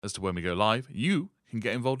as to when we go live, you can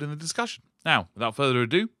get involved in the discussion. Now, without further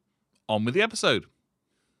ado, on with the episode.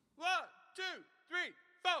 1, 2, 3,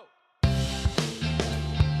 4.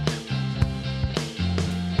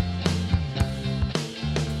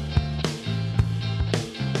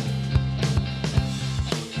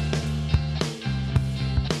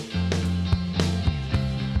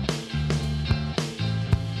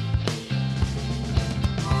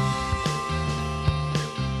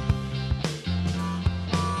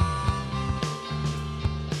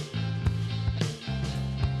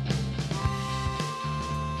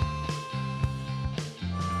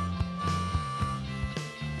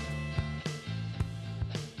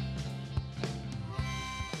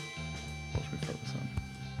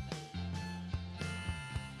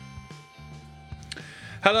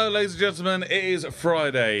 Hello, ladies and gentlemen. It is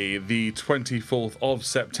Friday, the 24th of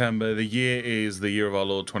September. The year is the year of our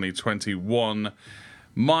Lord 2021.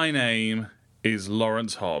 My name is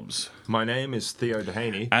Lawrence Hobbs. My name is Theo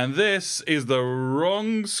Dehaney. And this is the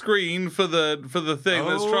wrong screen for the thing.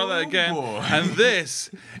 Let's try that again. Boy. And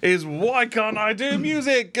this is Why Can't I Do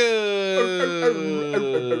Music Good?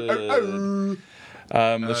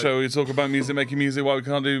 The show we talk about music, making music, why we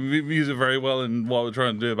can't do music very well, and what we're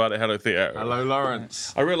trying to do about it. Hello, Theo. Hello,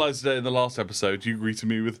 Lawrence. I realised today in the last episode you greeted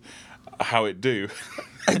me with how it do.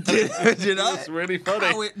 Did I? It's really funny.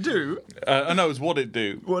 How it do? No, it was what it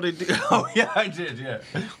do. What it do? Oh, yeah, I did, yeah.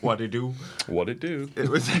 What it do? What it do. It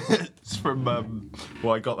was, it's from,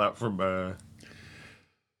 well, I got that from a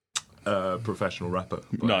professional rapper.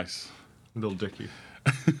 Nice. Lil Dicky.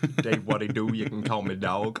 Dave, what it do? You can call me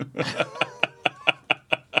dog.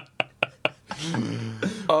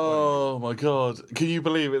 Oh my god. Can you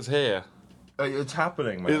believe it's here? It's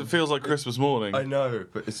happening, man. It feels like Christmas morning. I know,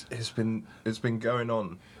 but it's been going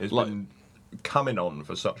on. It's Like- been coming on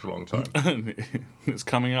for such a long time. It's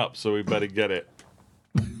coming up, so we better get it.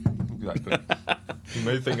 Exactly. You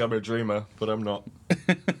may think I'm a dreamer, but I'm not.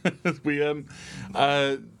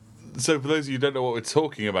 So for those of you who don't know what we're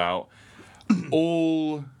talking about,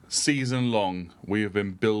 all season long we have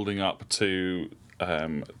been building up to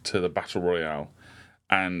the Battle Royale.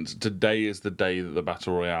 And today is the day that the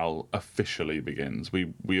Battle Royale officially begins.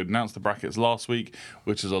 We announced the brackets last week,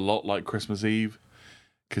 which is a lot like Christmas Eve,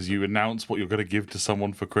 because you announce what you're going to give to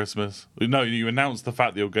someone for Christmas. No, you announce the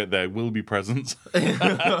fact that there will be presents.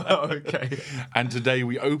 Okay. And today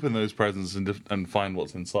we open those presents and find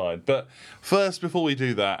what's inside. But first, before we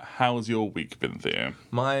do that, how's your week been, Theo?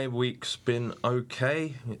 My week's been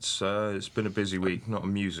okay. It's been a busy week, not a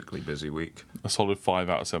musically busy week. A solid 5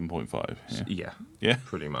 out of 7.5. Yeah. Yeah, Yeah?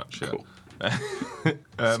 pretty much. Cool. Yeah.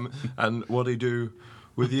 And what do you do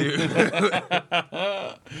with you?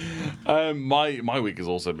 My week has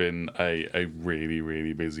also been a really,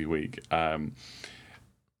 really busy week. To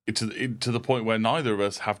the point where neither of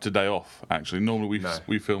us have today off, actually. Normally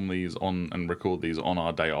we film these on and record these on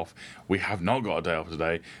our day off. We have not got a day off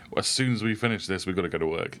today. As soon as we finish this, we've got to go to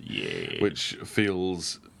work. Yeah. Which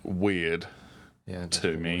feels weird Yeah,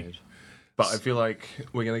 to me. weird. But I feel like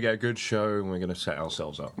we're going to get a good show and we're going to set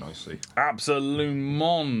ourselves up nicely.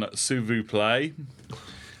 Absolument, s'il vous plaît.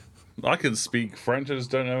 I can speak French, I just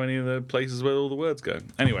don't know any of the places where all the words go.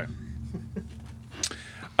 Anyway.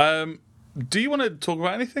 Do you want to talk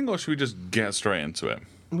about anything, or should we just get straight into it?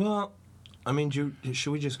 Well, I mean,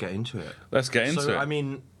 should we just get into it? Let's get into it. I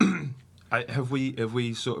mean, have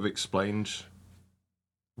we sort of explained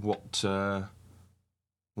what the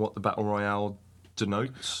Battle Royale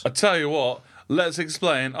denotes? I tell you what, let's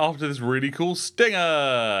explain after this really cool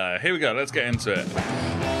stinger. Here we go, let's get into it.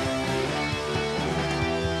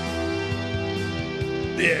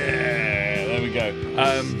 Yeah, there we go.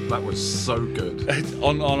 That was so good.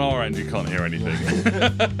 On our end, you can't hear anything.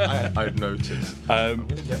 I've noticed. I'm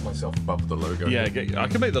going to get myself above the logo. Yeah, I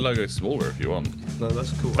can make the logo smaller if you want. No,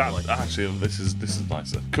 that's cool. I like that. Actually, this is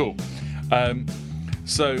nicer. Cool.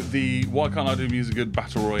 So the Why Can't I Do Music Good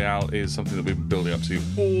Battle Royale is something that we've been building up to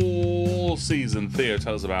all season. Theo,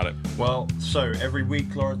 tell us about it. Well, so every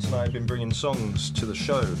week Lawrence and I have been bringing songs to the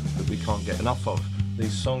show that we can't get enough of.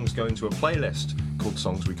 These songs go into a playlist called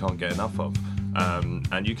Songs We Can't Get Enough Of.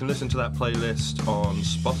 And you can listen to that playlist on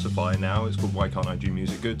Spotify now. It's called Why Can't I Do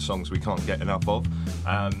Music Good? Songs We Can't Get Enough Of.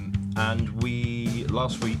 And we,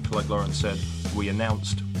 last week, like Lawrence said, we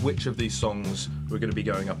announced which of these songs were going to be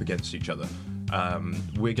going up against each other.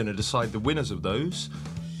 We're going to decide the winners of those.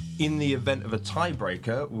 In the event of a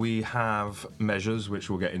tiebreaker, we have measures, which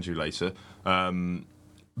we'll get into later.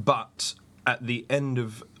 But at the end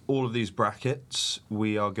of all of these brackets,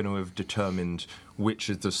 we are going to have determined which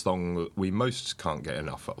is the song that we most can't get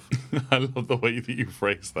enough of. I love the way that you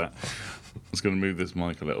phrased that. I was going to move this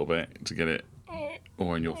mic a little bit to get it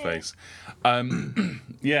or in your face.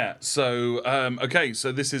 Yeah. So okay.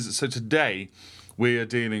 So today we are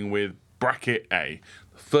dealing with bracket A.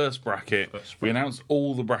 First bracket. We announced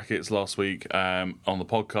all the brackets last week on the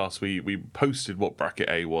podcast. We posted what bracket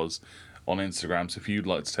A was on Instagram. So if you'd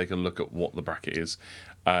like to take a look at what the bracket is,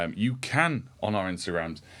 you can on our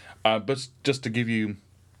Instagrams. But just to give you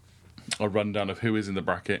a rundown of who is in the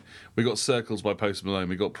bracket, we got Circles by Post Malone,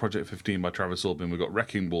 we got Project 15 by Travis Albin, we got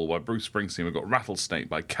Wrecking Ball by Bruce Springsteen, we got Rattlesnake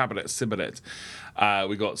by Cabaret Cibaret,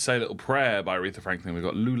 we got Say a Little Prayer by Aretha Franklin, we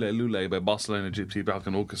got Lule Lule by Barcelona Gypsy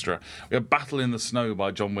Balkan Orchestra, we have Battle in the Snow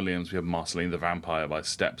by John Williams, we have Marceline the Vampire by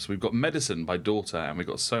Steps, we've got Medicine by Daughter, and we've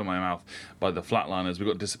got So My Mouth by The Flatliners, we've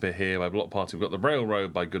got Disappear Here by Block Party, we've got The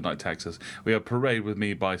Railroad by Goodnight Texas, we have Parade with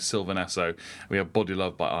Me by Sylvan Esso, we have Body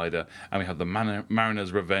Love by Ida, and we have The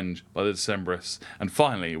Mariner's Revenge by The Decemberists, and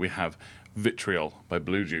finally we have Vitriol by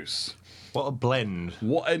Blue Juice. What a blend.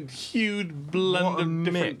 What a huge blend What a of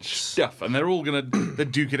different mix. stuff. And they're all going to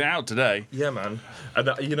duke it out today. Yeah, man. And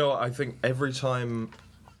you know, I think every time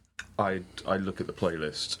I look at the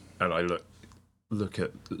playlist and I look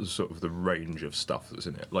at sort of the range of stuff that's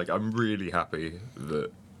in it, like I'm really happy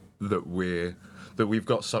that we've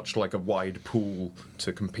got such like a wide pool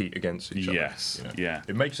to compete against each other. Yes, you know? yeah.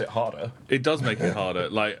 It makes it harder. It does make it harder.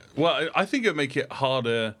 I think it would make it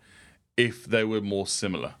harder if they were more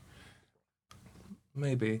similar.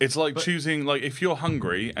 Maybe. It's like choosing, like, if you're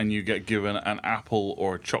hungry and you get given an apple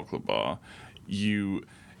or a chocolate bar, you're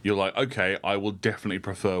like, okay, I will definitely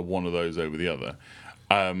prefer one of those over the other.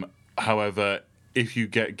 However, if you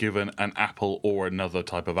get given an apple or another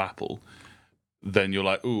type of apple, then you're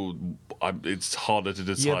like, ooh, it's harder to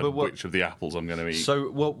decide which of the apples I'm going to eat. So,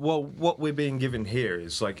 what we're being given here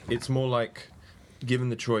is like, it's more like given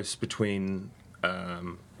the choice between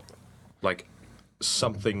like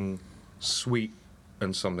something sweet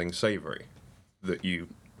and something savoury, that you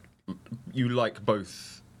like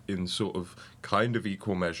both in sort of kind of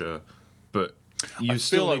equal measure, but you I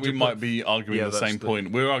feel like we might be arguing the same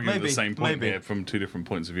point. We're arguing the same point here from two different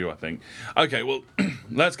points of view, I think. Okay, well,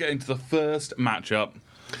 let's get into the first matchup.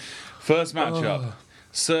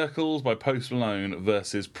 Circles by Post Malone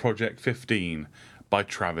versus Project 15 by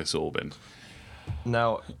Travis Albin.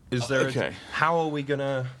 Now, is there? Okay. How are we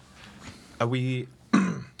gonna? Are we?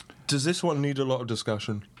 Does this one need a lot of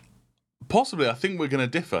discussion? Possibly, I think we're going to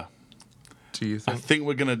differ. Do you I think? think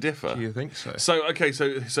we're going to differ. Do you think so? So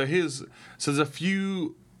there's a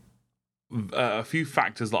few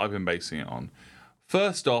factors that I've been basing it on.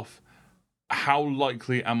 First off, how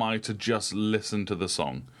likely am I to just listen to the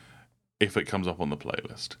song if it comes up on the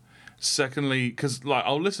playlist? Secondly, because like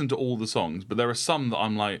I'll listen to all the songs, but there are some that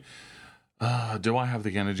I'm like, do I have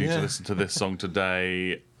the energy to listen to this song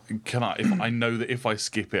today? Can I? If I know that if I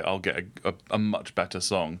skip it, I'll get a much better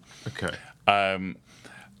song. Okay.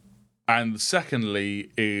 And secondly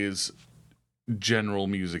is general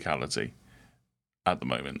musicality at the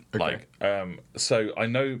moment. Okay. So I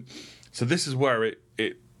know. So this is where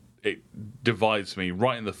it divides me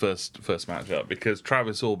right in the first matchup, because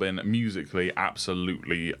Travis Albin musically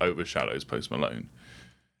absolutely overshadows Post Malone.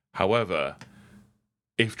 However,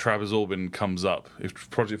 if Travis Albin comes up, if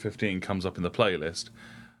Project 15 comes up in the playlist,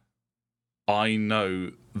 I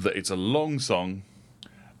know that it's a long song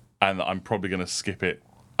and that I'm probably going to skip it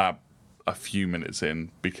at a few minutes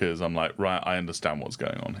in, because I'm like, right, I understand what's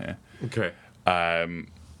going on here. Okay.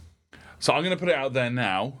 So I'm going to put it out there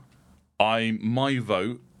now. My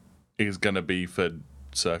vote is going to be for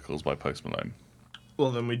Circles by Post Malone.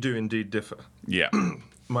 Well, then we do indeed differ. Yeah.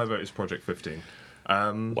 My vote is Project 15.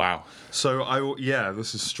 Wow. So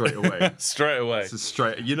this is straight away. Straight away. This is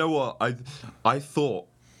straight. You know what? I thought.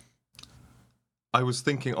 I was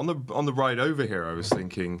thinking on the ride over here. I was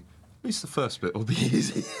thinking, at least the first bit will be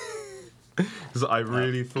easy, because I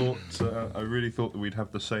really thought that we'd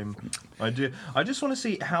have the same idea. I just want to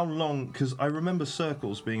see how long, because I remember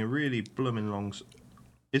Circles being a really blooming long.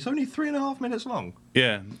 It's only 3.5 minutes long.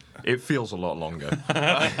 Yeah. It feels a lot longer.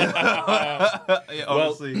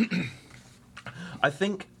 Honestly, I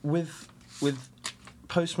think with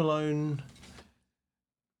Post Malone,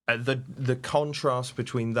 the contrast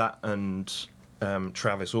between that and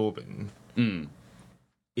Travis Albin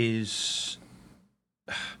is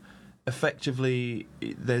effectively,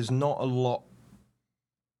 there's not a lot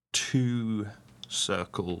to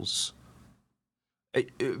Circles.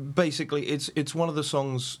 Basically, it's one of those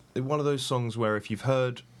songs where if you've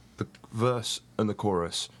heard the verse and the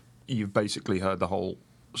chorus, you've basically heard the whole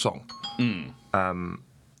song.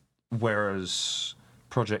 Whereas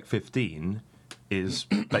Project 15 is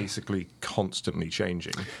basically constantly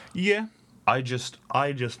changing. Yeah. I just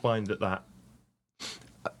find that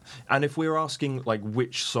And if we're asking like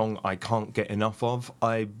which song I can't get enough of,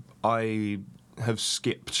 I have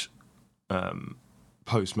skipped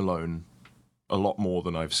Post Malone a lot more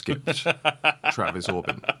than I've skipped Travis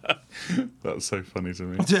Auburn. That's so funny to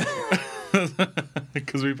me.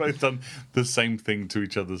 Because we've both done the same thing to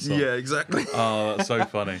each other's songs. Yeah, exactly. Oh, that's so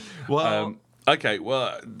funny. Well, okay,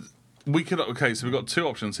 well, we could. Okay, so we've got two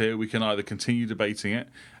options here. We can either continue debating it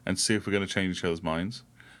and see if we're going to change each other's minds,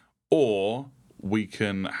 or we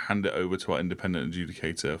can hand it over to our independent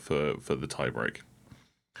adjudicator for the tiebreak.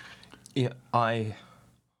 yeah, I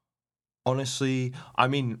honestly, I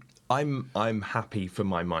mean, I'm happy for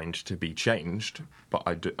my mind to be changed, but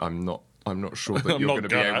I'm not sure that you're going to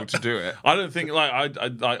be able to do it. I don't think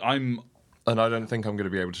I'm. And I don't think I'm going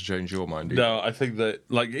to be able to change your mind either. No, I think that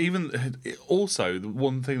even also the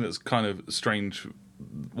one thing that's kind of strange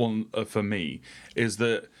for me is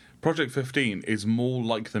that Project 15 is more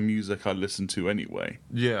like the music I listen to anyway.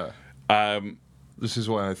 Yeah. This is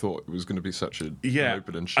why I thought it was going to be such an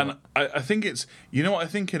open and shut. And I think it's, you know what I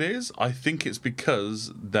think it is? I think it's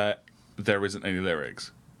because there isn't any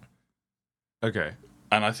lyrics. Okay.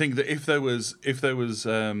 And I think that if there was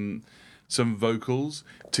some vocals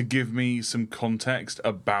to give me some context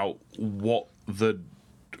about what the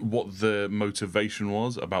motivation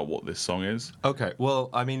was about what this song is. Okay, well,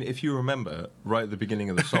 I mean, if you remember, right at the beginning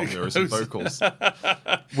of the song, there are some vocals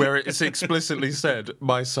where it's explicitly said,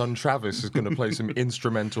 my son Travis is going to play some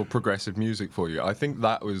instrumental progressive music for you. I think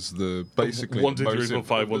that was the basically 1 2 3 4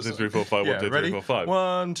 5 1 2 3 4 5 1 2 3 4 5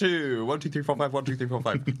 1 2 1 2 3 4 5 1 2 3 4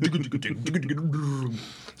 5.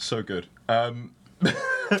 So good.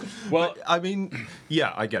 Well, I mean,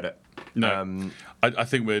 yeah, I get it. No, I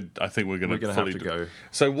think we're going to have to go.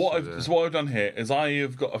 So what I've done here is I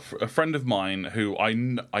have got a friend of mine who I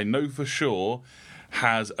know for sure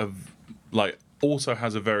has also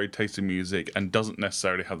has a varied taste in music and doesn't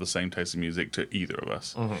necessarily have the same taste in music to either of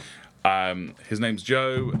us. Mm-hmm. His name's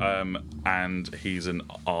Joe, and he's an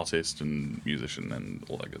artist and musician and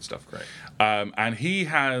all that good stuff. Great. And he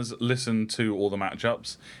has listened to all the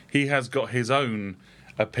matchups. He has got his own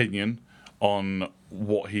opinion on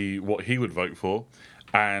what he would vote for,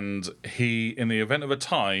 and he, in the event of a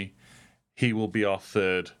tie, he will be our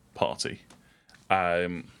third party.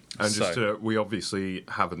 And we obviously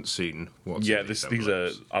haven't seen what's yeah, in these these are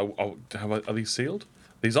these sealed?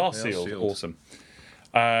 These are sealed. Awesome.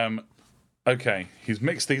 Okay, he's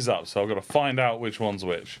mixed these up, so I've got to find out which one's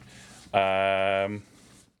which. Hold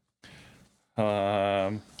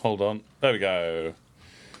on. There we go.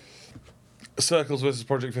 Circles versus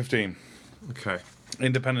Project 15. Okay.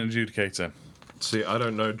 Independent adjudicator. See, I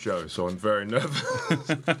don't know Joe, so I'm very nervous.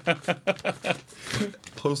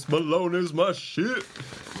 Post Malone is my shit.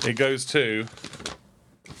 It goes to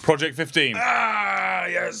Project 15. Ah,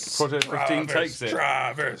 yes. Project 15 takes it.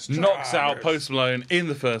 Travis. Knocks out Post Malone in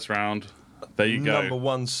the first round. There you go. Number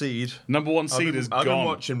one seed. Number one seed is I've gone. been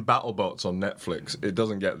watching BattleBots on Netflix. It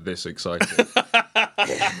doesn't get this exciting.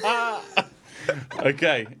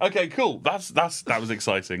 Okay, cool. That was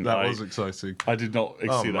exciting. That was exciting. I did not see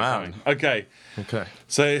that man. coming. Okay. Okay.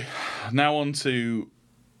 So now on to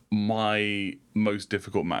my most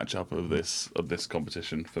difficult matchup of this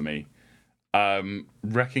competition for me.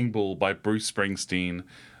 Wrecking Ball by Bruce Springsteen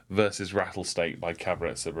versus Rattlesnake by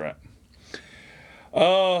Cabaret Cigarette.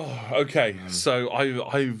 Oh, okay. So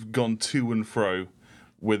I've gone to and fro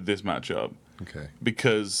with this matchup. Okay.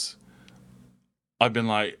 Because I've been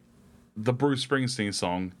like, the Bruce Springsteen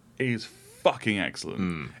song is fucking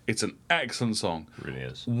excellent. It's an excellent song. It really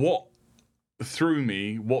is. What turned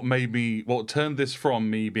this from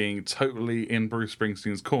me being totally in Bruce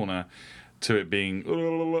Springsteen's corner to it being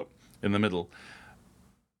in the middle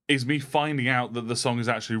is me finding out that the song is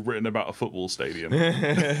actually written about a football stadium.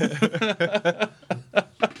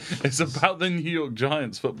 It's about the New York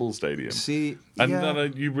Giants football stadium. See, and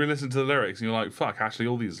then you re-listen to the lyrics and you're like, fuck, actually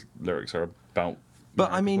all these lyrics are about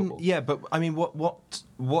But American football.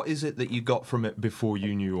 what is it that you got from it before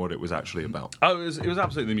you knew what it was actually about? Oh, it was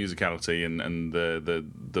absolutely the musicality and the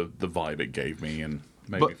vibe it gave me and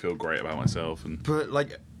made me feel great about myself. And But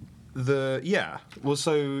like the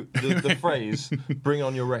phrase "Bring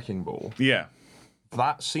on your wrecking ball." yeah,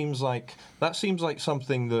 That seems like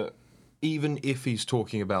something that, even if he's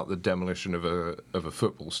talking about the demolition of a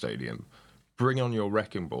football stadium, "Bring on your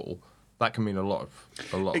wrecking ball." That can mean a lot of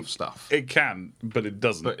stuff. it can, but it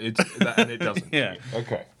doesn't. But it doesn't. Yeah.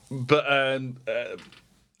 Okay. But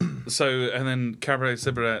so and then Cabaret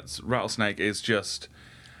Cigarette's Rattlesnake is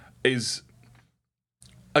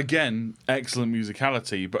again excellent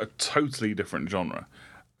musicality, but a totally different genre.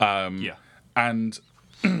 And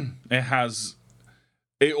it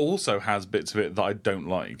also has bits of it that I don't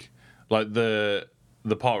like. Like the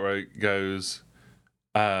part where it goes,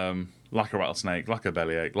 like a rattlesnake, like a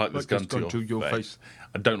bellyache, like this gun to your face.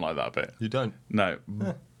 I don't like that bit. You don't? No.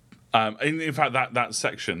 In fact, that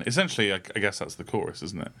section, essentially, I guess that's the chorus,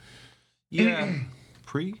 isn't it? Yeah.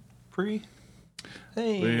 Pre?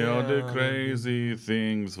 Hey. We all do crazy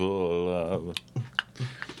things for love.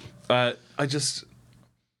 I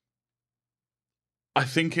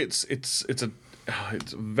think it's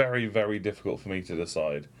very, very difficult for me to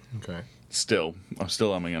decide. Okay. Still, I'm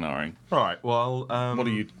still umming and ahhing. All right. Well, What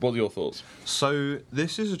are your thoughts? So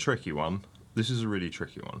this is a tricky one. This is a really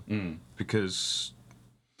tricky one because.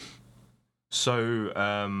 So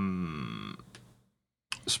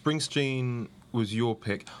Springsteen was your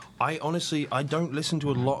pick. I don't listen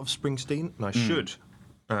to a lot of Springsteen, and I should.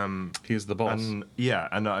 He's the boss. And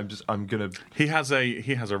I'm gonna. He has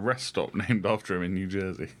a rest stop named after him in New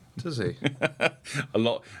Jersey. Does he? A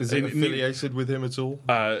lot. Is it affiliated with him at all?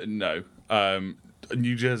 No.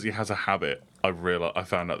 New Jersey has a habit. I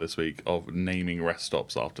found out this week of naming rest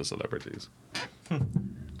stops after celebrities.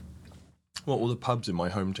 Well, all the pubs in my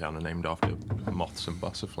hometown are named after moths and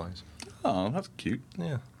butterflies. Oh, that's cute.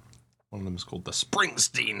 Yeah. One of them is called the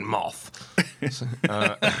Springsteen moth.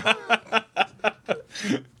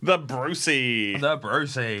 The Brucey. The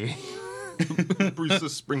Brucey. Bruce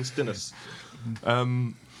Springsteenus.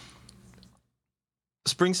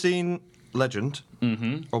 Springsteen, legend,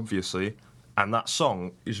 obviously. And that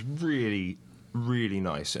song is really, really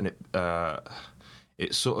nice. And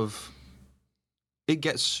it sort of... It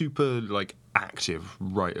gets super, like, active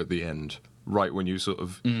right at the end. Right when you sort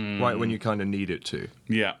of... Right when you kind of need it to.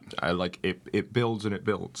 Yeah. Like, it builds and it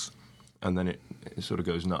builds. And then it sort of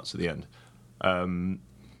goes nuts at the end.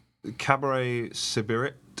 Cabaret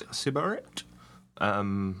Sybarit.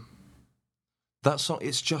 That song,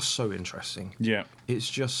 it's just so interesting. Yeah. It's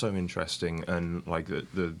just so interesting. And, like,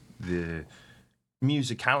 the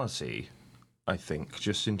musicality, I think,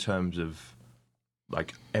 just in terms of,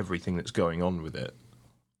 like, everything that's going on with it,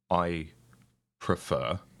 I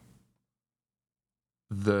prefer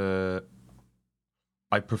the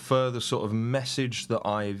sort of message that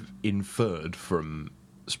I've inferred from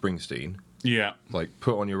Springsteen. Yeah. Like,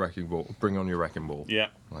 put on your wrecking ball, bring on your wrecking ball. Yeah.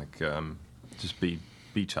 Like, just be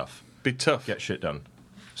tough. Be tough. Get shit done.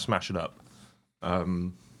 Smash it up.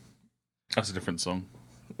 That's a different song.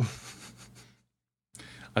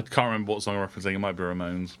 I can't remember what song I'm referencing. It might be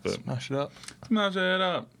Ramones, but Smash it up. Smash it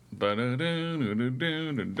up. Smash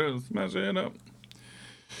it up.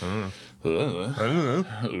 I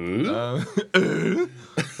don't know.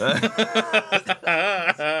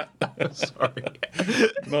 Sorry.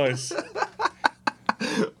 Nice.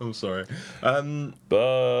 I'm sorry.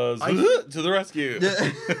 Buzz to the rescue.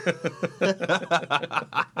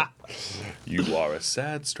 You are a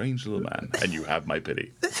sad, strange little man, and you have my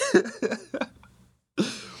pity.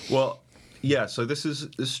 Well, yeah. So this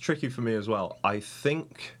is tricky for me as well. I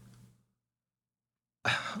think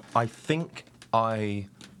I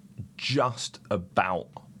just about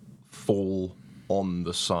fall on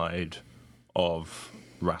the side of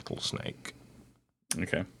Rattlesnake.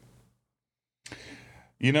 Okay.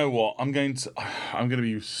 You know what? I'm going to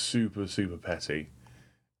be super, super petty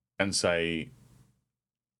and say,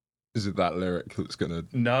 is it that lyric that's gonna?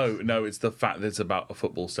 No. It's the fact that it's about a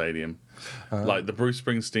football stadium. Like the Bruce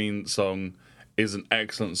Springsteen song is an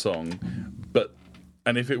excellent song,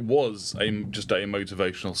 and if it was just a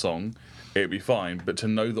motivational song, it'd be fine. But to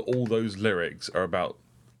know that all those lyrics are about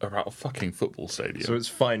a fucking football stadium. So it's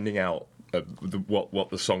finding out what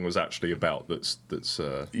the song was actually about. That's.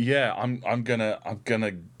 Yeah, I'm gonna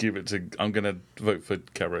vote for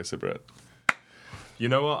Cabaret Sybarit. You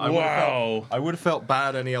know what? I would have felt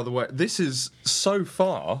bad any other way. This is so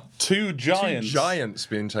far two giants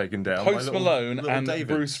being taken down. Post Malone and Davids.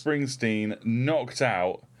 Bruce Springsteen knocked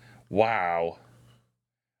out. Wow.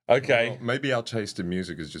 Okay. Well, maybe our taste in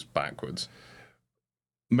music is just backwards.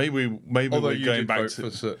 Maybe Although we're you going did back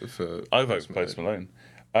vote for I vote for Post Malone.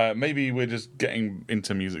 Maybe we're just getting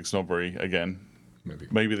into music snobbery again.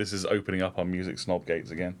 Maybe this is opening up our music snob gates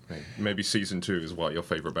again. Maybe season 2 is why your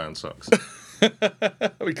favourite band sucks.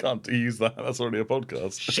 We can't use that. That's already a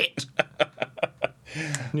podcast. Shit.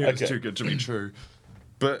 It's too good to be true.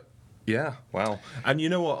 But yeah, wow. And you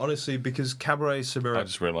know what? Honestly, because Cabaret Sybarit, I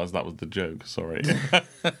just realised that was the joke. Sorry.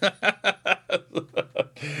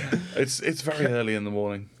 It's very early in the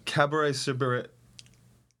morning. Cabaret Sybarit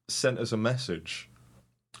sent us a message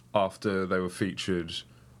after they were featured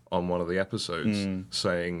on one of the episodes,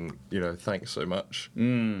 saying, thanks so much.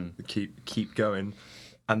 Keep going.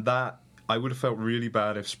 And that I would have felt really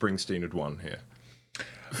bad if Springsteen had won here.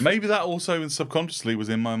 maybe that also subconsciously was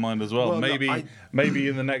in my mind as well. Well, no, Maybe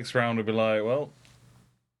in the next round I'd be like, well,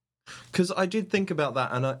 because I did think about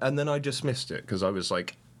that, and then I dismissed it because I was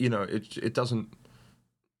like, it doesn't.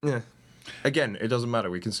 Yeah. Again, it doesn't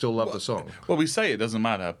matter. We can still love the song. well, we say it doesn't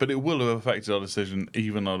matter, but it will have affected our decision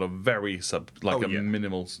even on a very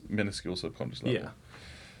minuscule subconscious level.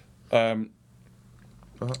 Yeah.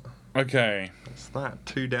 Okay. That's that.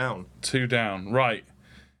 2 down. 2 down. Right.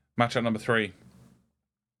 Matchup number 3.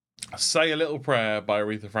 Say a Little Prayer by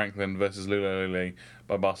Aretha Franklin versus Lula Lili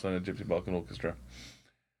by Barcelona Gypsy Balkan Orchestra.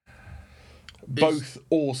 Both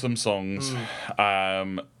awesome songs,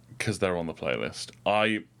 because they're on the playlist.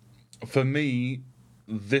 For me,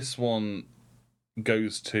 this one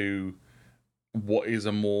goes to what is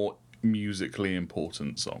a more musically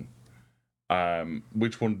important song.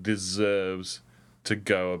 Which one deserves to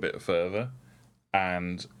go a bit further,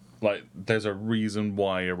 and there's a reason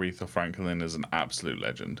why Aretha Franklin is an absolute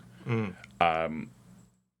legend. Lula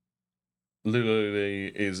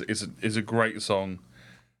Lili is a great song,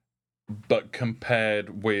 but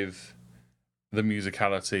compared with the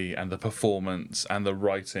musicality and the performance and the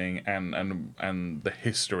writing and the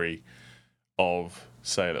history of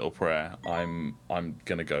Say a Little Prayer, I'm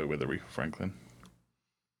gonna go with Aretha Franklin.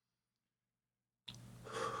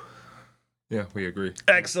 Yeah, we agree.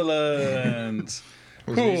 Excellent.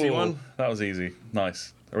 Was an easy one. That was easy.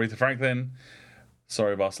 Nice. Aretha Franklin.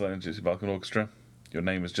 Sorry, Barcelona Gypsy Balkan Orchestra. Your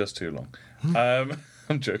name is just too long.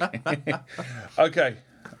 I'm joking. Okay.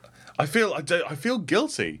 I feel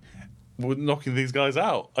guilty with knocking these guys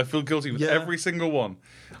out. I feel guilty with every single one.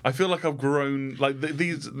 I feel like I've grown. Like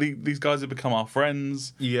these guys have become our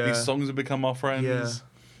friends. Yeah. These songs have become our friends.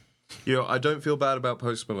 Yeah. I don't feel bad about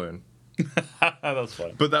Post Malone. That's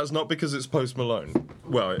fine. But that's not because it's Post Malone.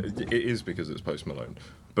 Well, it is because it's Post Malone.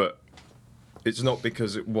 But it's not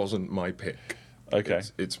because it wasn't my pick. Okay.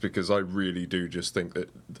 It's because I really do just think that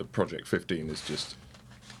the Project 15 is just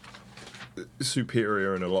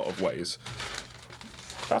superior in a lot of ways.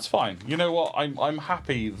 That's fine. You know what? I'm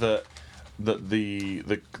happy that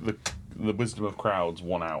the wisdom of crowds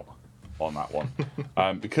won out on that one,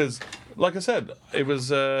 because, like I said, it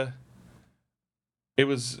was a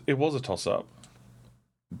toss up,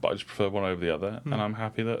 but I just prefer one over the other, and I'm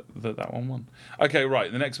happy that one won. Okay,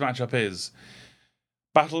 right. The next matchup is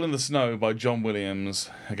Battle in the Snow by John Williams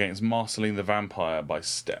against Marceline the Vampire by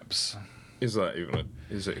Steps. Is that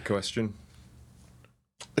is it a question?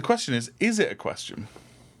 The question is it a question?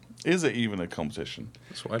 Is it even a competition?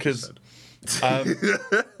 That's what I just said.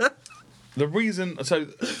 The reason, so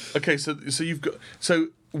you've got,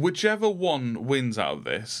 whichever one wins out of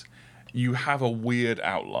this, you have a weird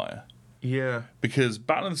outlier. Yeah. Because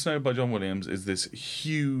Battle in the Snow by John Williams is this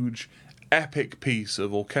huge, epic piece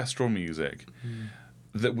of orchestral music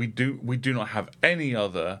that we do not have any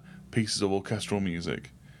other pieces of orchestral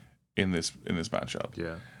music in this matchup.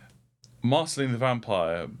 Yeah. Marceline the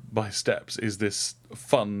Vampire by Steps is this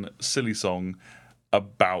fun, silly song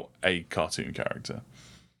about a cartoon character,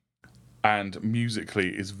 and musically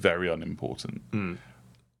is very unimportant.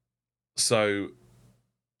 So,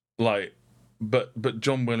 but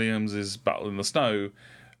John Williams' Battle in the Snow,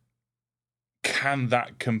 can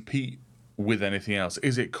that compete with anything else?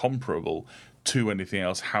 Is it comparable to anything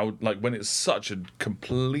else? How, when it's such a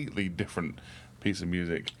completely different piece of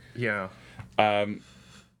music? Yeah.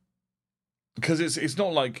 Because it's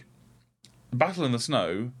not like Battle in the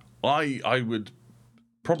Snow, I would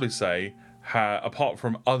probably say, apart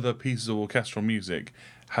from other pieces of orchestral music,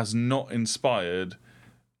 has not inspired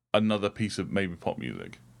another piece of maybe pop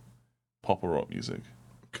or rock music.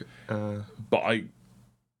 But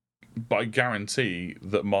I guarantee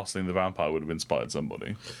that Marceline the Vampire would have inspired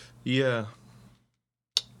somebody. Yeah.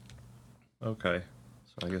 Okay.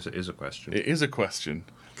 So I guess it is a question. It is a question.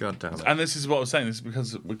 God damn it. And this is what I was saying. This is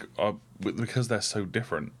because they're so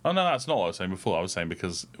different. Oh no, that's not what I was saying before. I was saying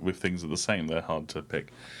because if things are the same, they're hard to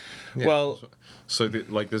pick. Yeah. Well, so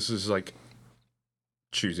this is like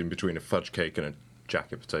choosing between a fudge cake and a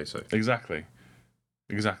jacket potato. Exactly.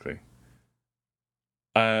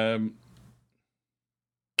 I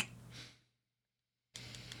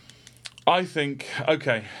think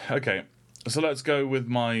okay. So let's go with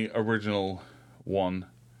my original one.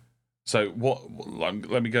 So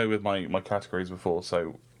let me go with my categories before.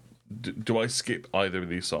 So do I skip either of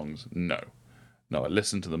these songs? No, I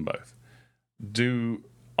listen to them both. Do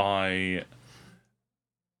I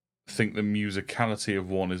think the musicality of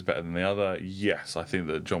one is better than the other? Yes, I think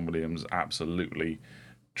that John Williams absolutely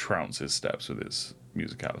trounces Steps with its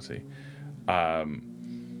musicality.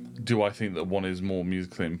 Do I think that one is more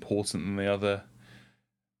musically important than the other?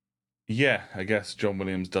 Yeah, I guess John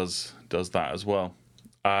Williams does that as well.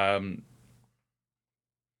 Marceline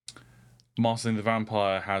the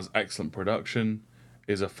Vampire has excellent production,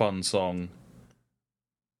 is a fun song.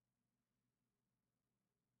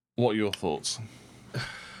 What are your thoughts?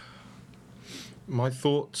 My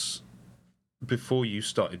thoughts before you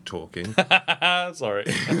started talking Sorry.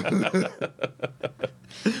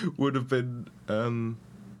 would have been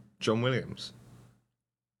John Williams.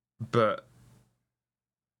 But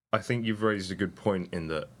I think you've raised a good point in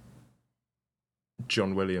that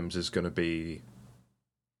John Williams is going to be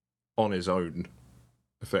on his own,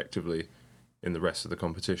 effectively, in the rest of the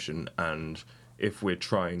competition. And if we're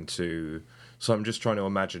trying to... So I'm just trying to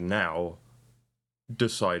imagine now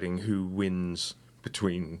deciding who wins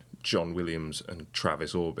between John Williams and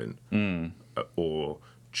Travis Orbin, or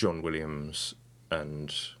John Williams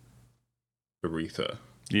and Aretha.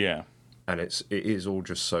 Yeah. And it is all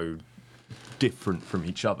just so different from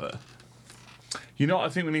each other. You know what I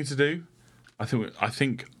think we need to do? I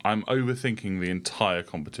think I'm overthinking the entire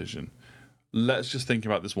competition. Let's just think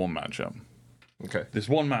about this one matchup. Okay. This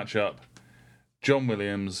one matchup, John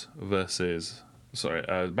Williams versus...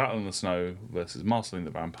 Battle in the Snow versus Marceline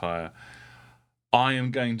the Vampire. I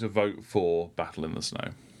am going to vote for Battle in the Snow.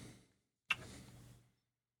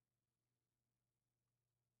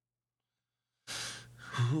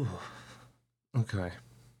 Okay.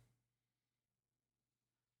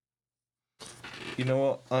 You know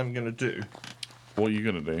what I'm going to do? What are you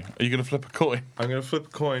going to do? Are you going to flip a coin? I'm going to flip a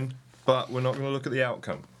coin, but we're not going to look at the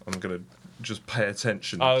outcome. I'm going to just pay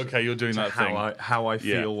attention Oh, okay, you're doing to that thing. how I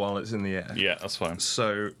feel Yeah. while it's in the air. Yeah, that's fine.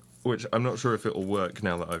 So, which I'm not sure if it will work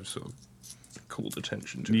now that I've sort of called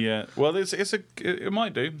attention to. Yeah, well, it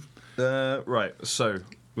might do. Right, so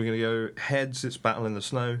we're going to go heads, it's Battle in the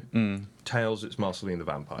Snow. Tails, it's Marceline the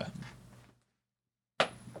Vampire. I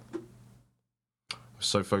was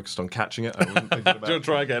so focused on catching it, I wasn't thinking about Do you want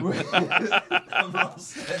to try again?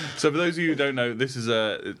 So for those of you who don't know, this is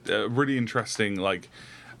a really interesting, like,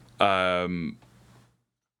 I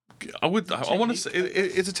want to say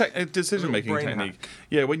it's a decision-making brain technique. hack.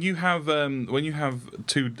 Yeah, when you have a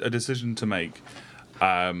decision to make,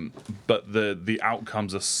 but the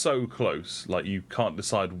outcomes are so close, like you can't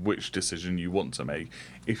decide which decision you want to make.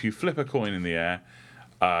 If you flip a coin in the air,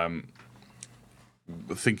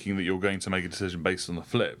 thinking that you're going to make a decision based on the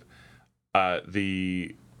flip,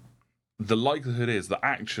 the likelihood is that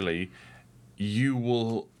actually you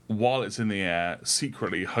will, while it's in the air,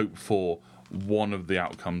 secretly hope for one of the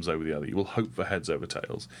outcomes over the other. You will hope for heads over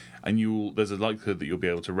tails, and there's a likelihood that you'll be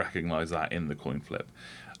able to recognise that in the coin flip.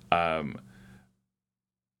 And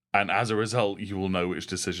as a result, you will know which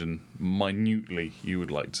decision minutely you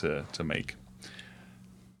would like to make.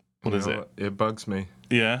 What is it? It bugs me.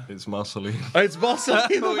 Yeah. It's Marceline. Oh, it's Marceline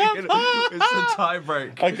the Vampire! It's a tie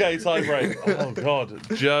break. Okay, tie break. Oh, God.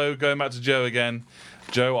 Joe, going back to Joe again.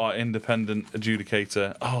 Joe, our independent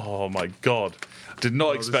adjudicator. Oh, my God. Did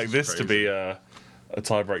not expect this to be a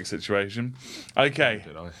tie break situation. Okay.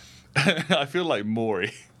 Did I? I feel like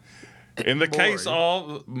Maury. In the case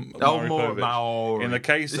of Maury. in the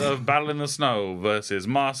case of Battle in the Snow versus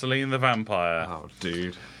Marceline the Vampire. Oh,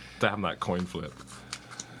 dude. Damn that coin flip.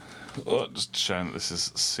 Oh, just showing that this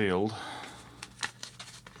is sealed.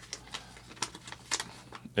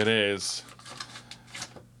 It is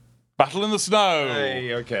Battle in the Snow.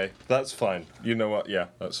 Hey, okay. That's fine. You know what? Yeah,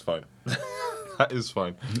 that's fine. That is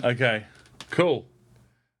fine. Okay, cool.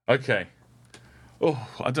 Okay. Oh,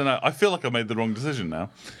 I don't know. I feel like I made the wrong decision now.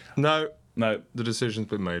 No, No. the decision's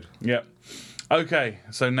been made. Yep. Okay,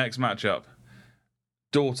 so next matchup.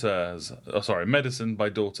 Medicine by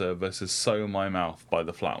Daughter versus Sew My Mouth by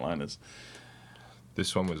the Flatliners.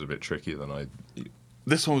 This one was a bit trickier than I...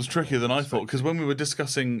 This one was trickier than I thought, because when we were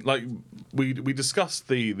discussing, like, we discussed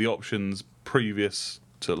the options previous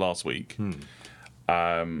to last week.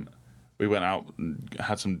 We went out and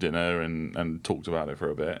had some dinner and talked about it for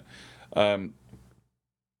a bit. And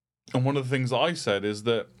one of the things that I said is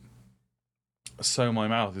that Sew My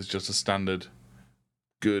Mouth is just a standard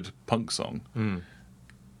good punk song.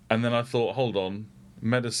 And then I thought, hold on,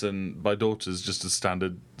 Medicine by Daughter is just a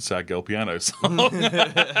standard sad girl piano song.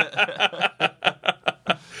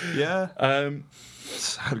 Yeah.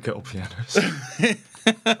 Sad girl pianos.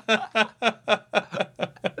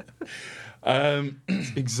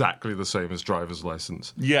 Exactly the same as driver's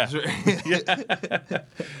license. Yeah.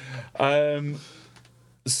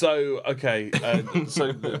 So, okay. And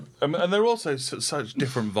they're also such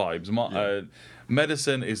different vibes.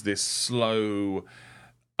 Medicine is this slow,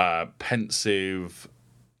 pensive,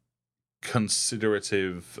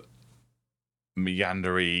 considerative,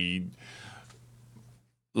 meandery,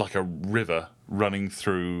 like a river running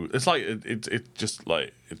through. It's like it's just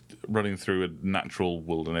like running through a natural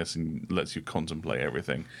wilderness and lets you contemplate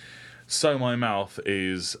everything. So My Mouth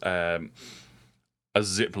is a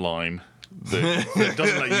zip line that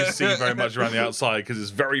doesn't let you see very much around the outside because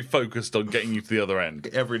it's very focused on getting you to the other end.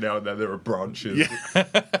 Every now and then there are branches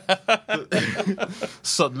that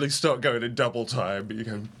suddenly start going in double time, but you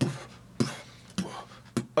go.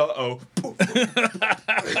 Uh-oh.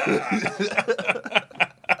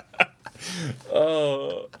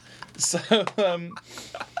 Oh, so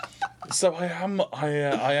I am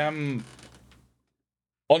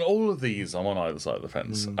on all of these. I'm on either side of the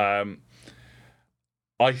fence.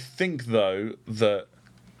 I think though that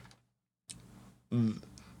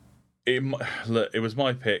it was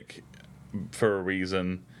my pick for a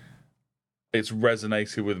reason. It's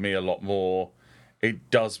resonated with me a lot more.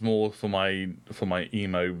 It does more for my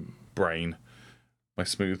emo brain, my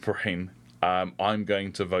smooth brain. I'm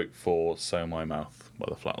going to vote for So My Mouth by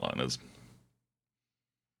the Flatliners.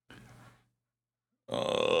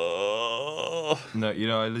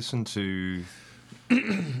 No, I listened to.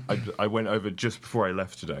 I went over just before I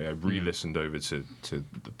left today. I re-listened over to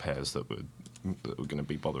the pairs that were going to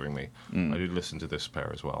be bothering me. I did listen to this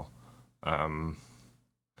pair as well.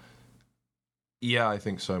 Yeah, I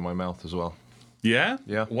think So My Mouth as well. Yeah?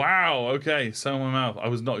 Yeah. Wow, okay, So My Mouth. I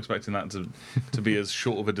was not expecting that to be as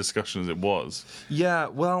short of a discussion as it was. Yeah,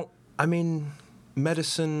 well, I mean,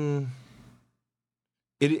 Medicine.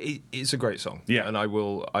 It's a great song. Yeah. And I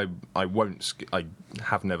won't. I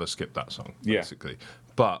have never skipped that song. Yeah. Basically,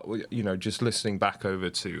 but just listening back over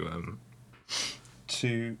to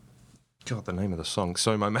God, the name of the song,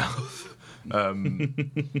 So My Mouth.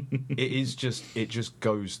 It just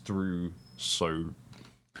goes through so.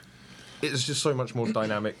 It's just so much more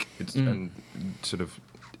dynamic and sort of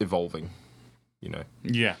evolving,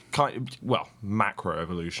 Yeah. Macro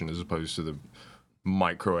evolution as opposed to the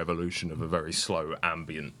micro evolution of a very slow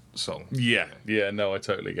ambient song. Yeah, no, I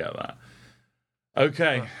totally get that.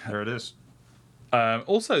 Okay. There it is.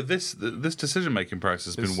 Also, this decision-making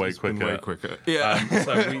process has been way quicker. Yeah.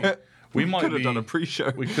 So we might could have done a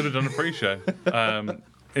pre-show. We could have done a pre-show.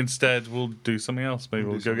 Instead, we'll do something else. Maybe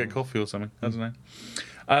we'll go get coffee or something. I don't know.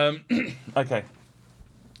 Okay.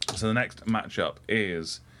 So the next matchup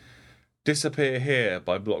is Disappear Here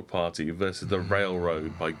by Block Party versus The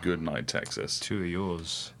Railroad by Goodnight Texas. Two of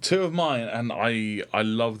yours. Two of mine, and I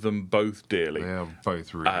love them both dearly. They are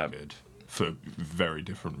both really good for very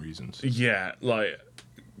different reasons. Yeah, like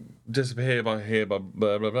Disappear Here by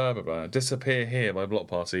blah, blah, blah, blah, blah. Disappear Here by Block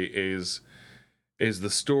Party is the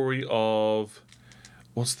story of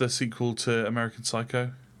what's the sequel to American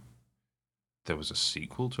Psycho? There was a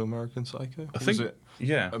sequel to American Psycho? I think was it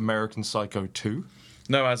yeah. American Psycho 2?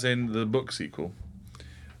 No, as in the book sequel.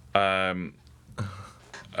 American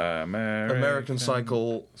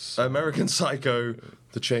Psycho,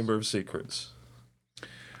 The Chamber of Secrets.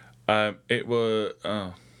 It were.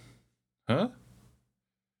 Huh?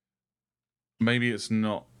 Maybe it's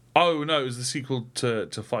not. Oh no, it was the sequel to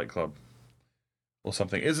Fight Club, or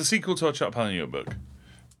something. It's a sequel to a Chuck Palahniuk book,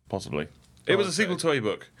 possibly. It was a sequel to a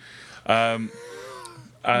book.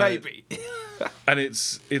 Maybe. And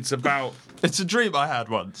it's about. It's a dream I had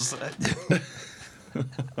once.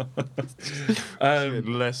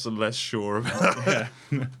 Less and less sure about it.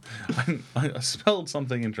 Yeah. I spelled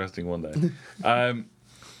something interesting one day.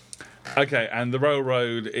 Okay, and The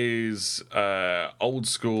Railroad is old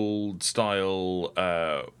school style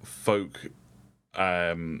folk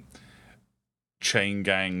chain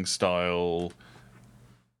gang style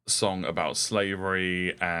song about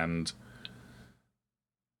slavery and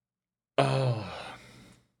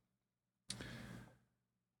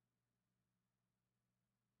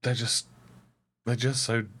they're just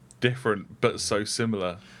so different but so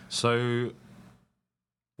similar. So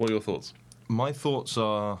what are your thoughts? My thoughts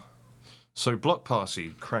are, so Block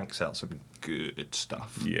Party cranks out some good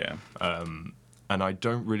stuff. Yeah. And I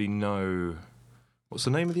don't really know, what's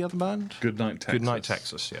the name of the other band? Goodnight Texas. Goodnight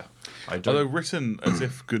Texas, yeah. Although written as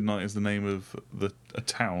if Goodnight is the name of a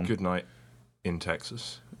town. Goodnight in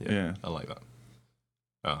Texas. Yeah. I like that.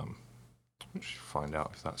 We should find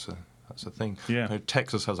out if that's a thing. Yeah. No,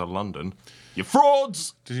 Texas has a London. You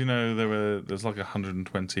frauds! Did you know there's like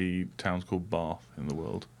 120 towns called Bath in the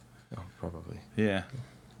world? Oh, probably. Yeah.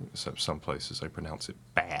 Except some places they pronounce it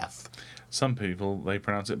Bath. Some people they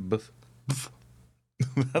pronounce it Buth.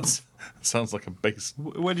 That sounds like a bass.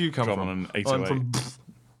 Where do you come drum from? on an 808. I'm from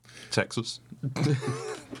Texas.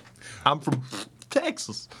 I'm from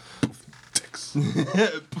Texas.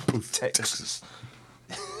 Texas.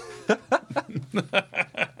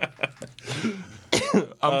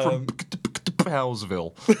 I'm from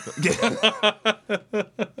Hellsville.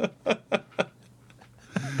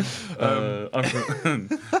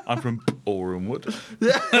 I'm from Orenwood.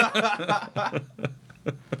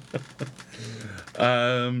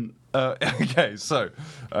 Okay, so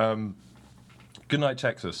good night,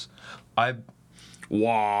 Texas.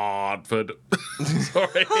 Watford.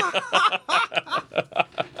 Sorry.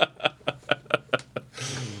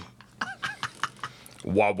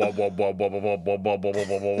 Watford.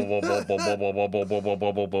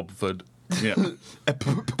 Yeah.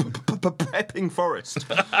 Epping Forest.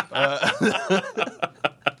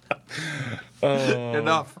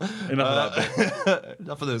 Enough. Enough of that bit.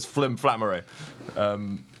 Enough of this flim flammery.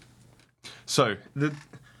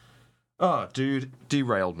 Dude,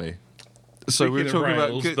 derailed me. So we're Speaking of talking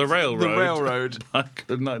rails, about the railroad. The railroad.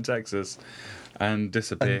 Good night, Texas. And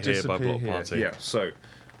Disappear Here by Block Party. Yeah. So,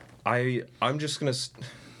 I'm just gonna.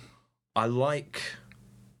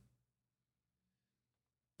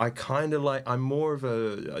 I kind of like. I'm more of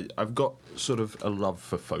a. I've got sort of a love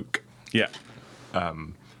for folk. Yeah.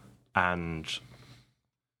 And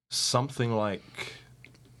something like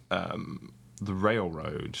the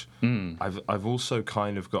railroad. I've also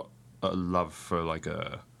kind of got a love for like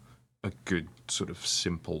a good sort of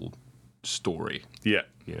simple story, Yeah.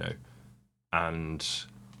 you know, and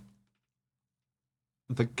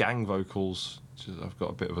the gang vocals I've got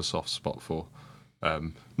a bit of a soft spot for.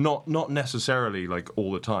 Not necessarily like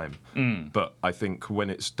all the time, but I think when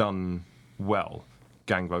it's done well,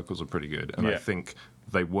 gang vocals are pretty good, and I Yeah. think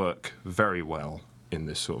they work very well in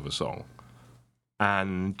this sort of a song.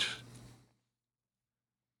 And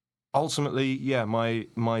ultimately, yeah, my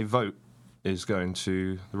vote is going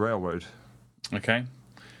to the railroad. Okay.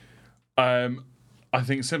 I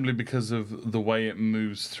think simply because of the way it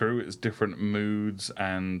moves through its different moods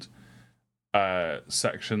and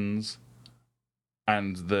sections,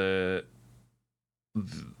 and the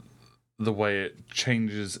way it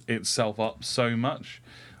changes itself up so much,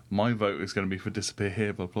 my vote is going to be for Disappear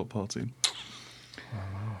Here by Block Party.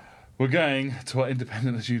 We're going to our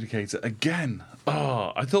independent adjudicator again.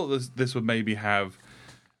 I thought this would maybe have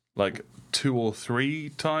like 2 or 3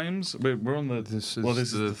 times. We're on the. This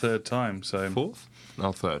is the third time. So Fourth?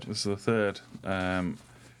 No, third. This is the third. Yeah,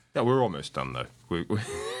 we're almost done though.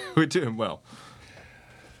 We're doing well.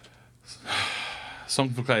 Song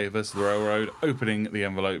for Clay versus the Railroad. Opening the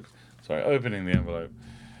envelope.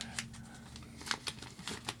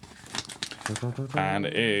 And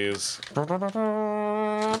it is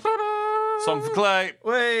Song for Clay.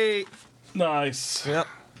 Wait. Nice. Yep.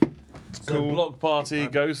 So Block Party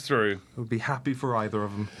goes through. We'll be happy for either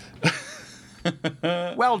of them.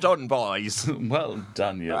 Well done, boys. Well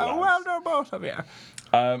done, you lads. Well done, both of you.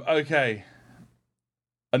 Okay.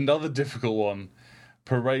 Another difficult one.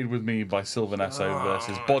 Parade With Me by Sylvan Esso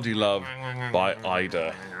versus Body Love by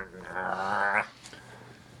Ida.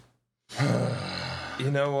 You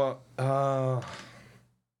know what?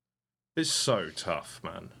 It's so tough,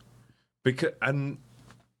 man. Because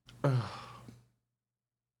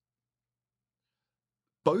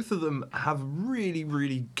both of them have really,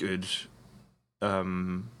 really good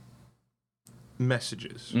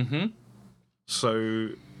messages. Mm-hmm. So,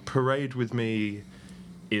 Parade With Me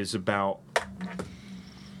is about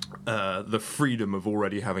the freedom of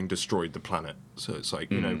already having destroyed the planet. So it's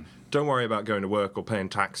like, you know, don't worry about going to work or paying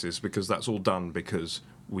taxes because that's all done because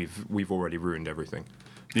we've already ruined everything.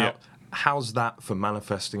 Yeah. How's that for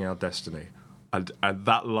manifesting our destiny? And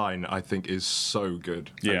that line I think is so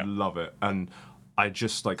good. Yeah. I love it. And I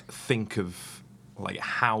just like think of like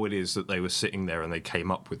how it is that they were sitting there and they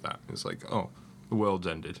came up with that. It's like, oh, the world's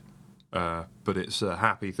ended. But it's a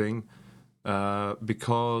happy thing.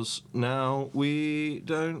 Because now we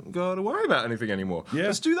don't got to worry about anything anymore. Yeah.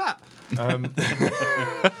 Let's do that.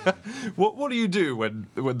 What do you do when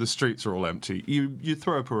the streets are all empty? You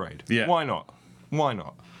throw a parade. Yeah. Why not?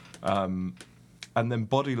 And then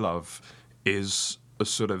Body Love is a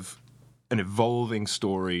sort of an evolving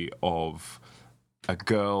story of a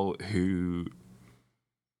girl who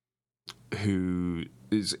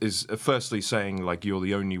is firstly saying like, you're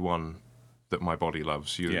the only one that my body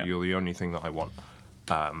loves. You're the only thing that I want.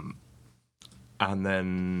 And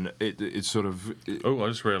then it's sort of... I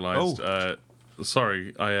just realised.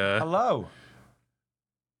 Sorry, Hello.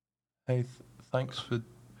 Hey, thanks for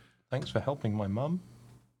helping my mum.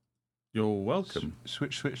 You're welcome.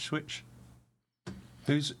 Switch.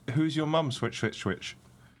 Who's your mum? Switch.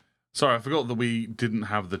 Sorry, I forgot that we didn't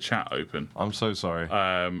have the chat open. I'm so sorry.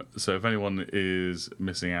 So if anyone is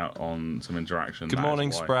missing out on some interaction, Good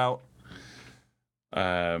morning, Sprout.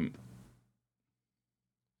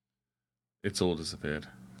 It's all disappeared.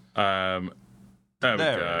 There we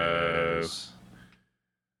go.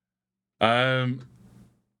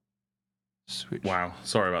 Switch. Wow,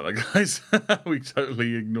 sorry about that, guys. We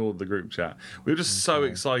totally ignored the group chat. We were just so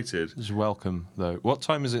excited. Just welcome, though. What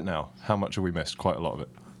time is it now? How much have we missed? Quite a lot of it.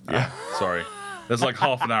 Yeah, sorry. There's like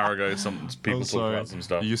half an hour ago, some people talked about some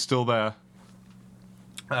stuff. Are you still there?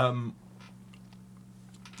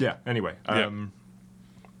 Yeah. Anyway.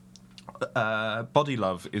 Body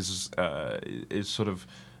Love is sort of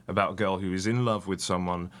about a girl who is in love with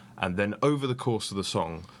someone, and then over the course of the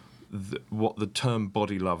song, what the term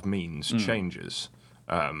body love means changes,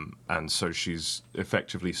 and so she's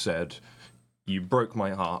effectively said, "You broke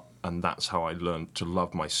my heart, and that's how I learned to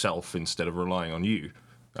love myself instead of relying on you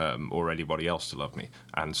or anybody else to love me.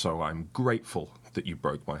 And so I'm grateful that you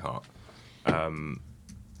broke my heart."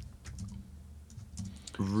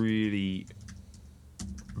 Really,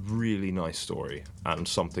 really nice story, and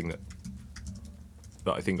something that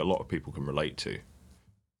I think a lot of people can relate to.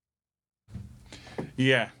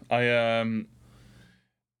 Yeah,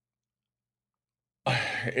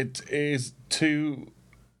 it is two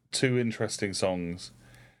interesting songs.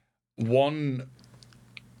 One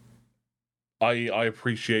I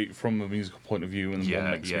appreciate from a musical point of view, and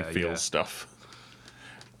one makes me feel stuff.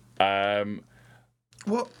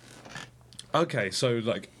 What? Okay, so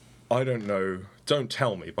like, I don't know. Don't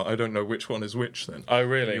tell me, but I don't know which one is which. Then. Oh,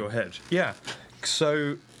 really? In your head. Yeah.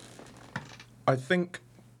 So, I think,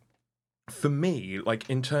 for me, like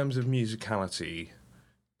in terms of musicality,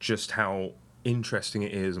 just how interesting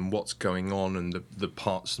it is and what's going on and the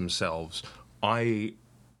parts themselves, I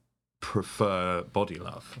prefer Body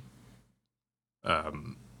Love.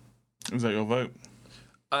 Is that your vote?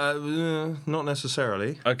 Not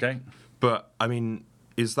necessarily. Okay. But, I mean,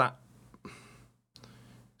 is that...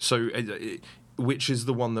 So, which is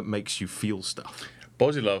the one that makes you feel stuff?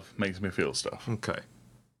 Body Love makes me feel stuff. Okay.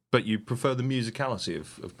 But you prefer the musicality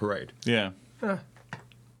of Parade? Yeah.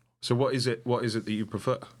 So what is it that you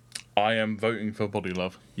prefer? I am voting for Body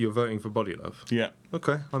Love. You're voting for Body Love? Yeah.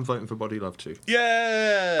 Okay, I'm voting for Body Love too.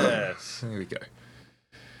 Yes! There we go.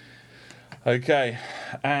 Okay,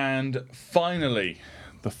 and finally,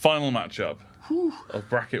 the final matchup of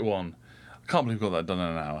Bracket 1. I can't believe we got that done in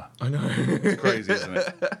an hour. I know. It's crazy, isn't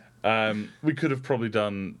it? We could have probably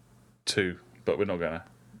done 2, but we're not gonna.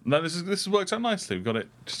 No, this has worked out nicely. We've got it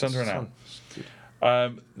just under an hour.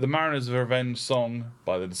 The Mariners of Revenge song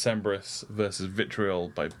by the Decemberists versus Vitriol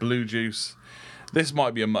by Blue Juice. This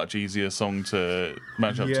might be a much easier song to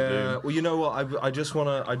match up to do. Yeah. Well, you know what? I just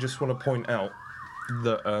wanna point out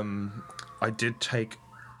that I did take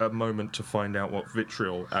a moment to find out what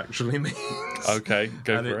vitriol actually means. Okay,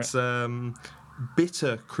 go and for it's, it.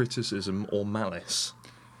 Bitter criticism or malice.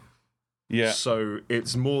 Yeah. So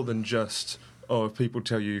it's more than just, if people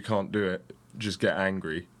tell you can't do it, just get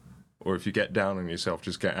angry. Or if you get down on yourself,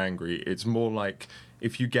 just get angry. It's more like,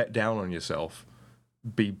 if you get down on yourself,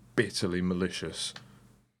 be bitterly malicious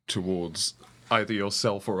towards either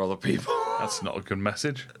yourself or other people. That's not a good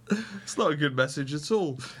message. It's not a good message at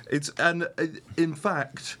all. In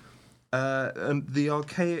fact, and the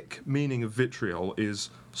archaic meaning of vitriol is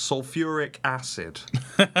sulfuric acid.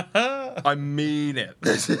 I mean it.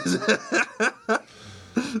 This is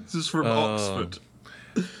from Oxford.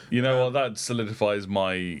 You know what? That solidifies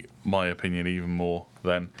my opinion even more.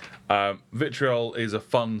 Then, Vitriol is a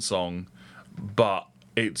fun song, but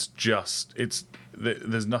there's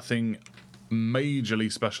nothing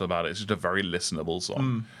majorly special about it. It's just a very listenable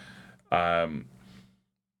song.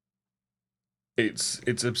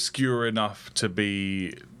 It's obscure enough to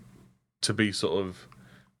be sort of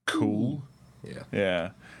cool. Yeah.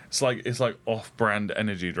 It's like off-brand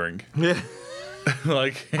energy drink. Yeah.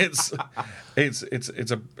 Like it's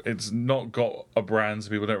not got a brand, so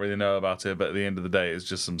people don't really know about it. But at the end of the day, it's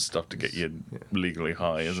just some stuff to get you legally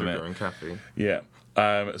high, isn't it? Sugar and caffeine. Yeah.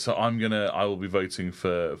 So I will be voting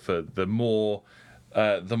for the more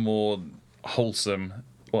wholesome.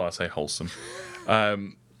 Well, I say wholesome.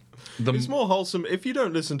 It's more wholesome if you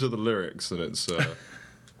don't listen to the lyrics, then it's.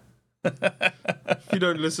 If you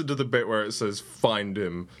don't listen to the bit where it says "find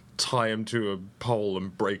him, tie him to a pole,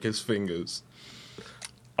 and break his fingers."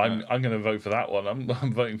 I'm going to vote for that one.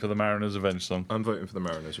 I'm voting for the Mariners' Revenge song. I'm voting for the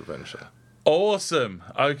Mariners' Revenge song. Awesome.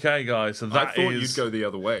 Okay, guys. So I thought you'd go the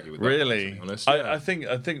other way. With that, really? to be honest. I think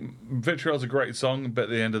Vitriol's a great song, but at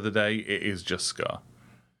the end of the day, it is just ska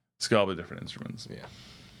with different instruments. Yeah.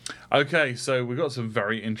 Okay, so we've got some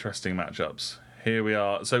very interesting matchups. Here we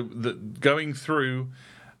are. So going through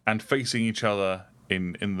and facing each other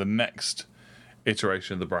in the next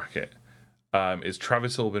iteration of the bracket is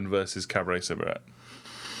Travis Albin versus Cabaret Cigarette.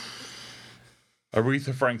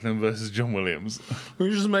 Aretha Franklin versus John Williams.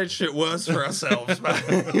 We just made shit worse for ourselves, man.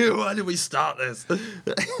 Why did we start this? The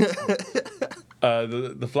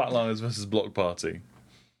Flatliners versus Block Party.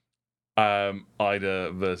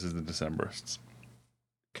 Ida versus the Decemberists.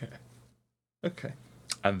 Okay.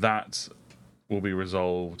 And that will be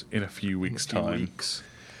resolved in a few weeks' time.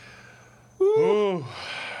 Ooh.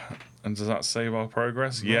 And does that save our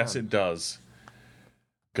progress? Man. Yes, it does.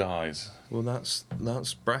 Guys. Well, that's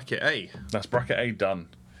bracket A. That's bracket A done.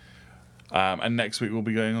 And next week we'll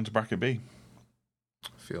be going on to bracket B. I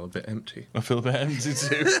feel a bit empty. I feel a bit empty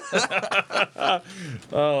too.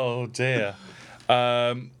 Oh dear.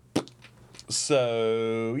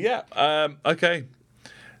 So yeah. Okay.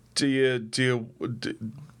 Do you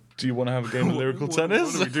want to have a game of lyrical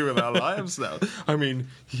tennis? What do we do with our lives now? I mean,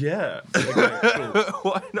 yeah. Okay, cool.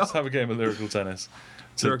 Why not? Let's have a game of lyrical tennis.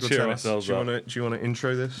 To cheer ourselves up. Do you want to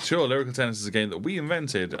intro this? Sure, lyrical tennis is a game that we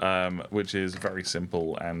invented, which is very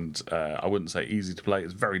simple and I wouldn't say easy to play.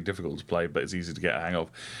 It's very difficult to play, but it's easy to get a hang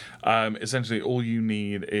of. Essentially, all you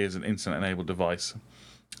need is an internet-enabled device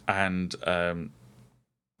and a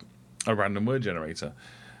random word generator.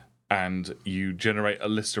 And you generate a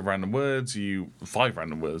list of random words, 5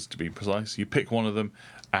 random words to be precise. You pick one of them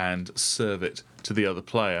and serve it to the other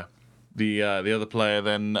player. The other player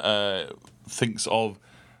then thinks of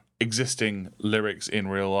existing lyrics in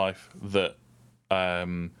real life that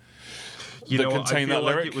You that know what? contain I feel that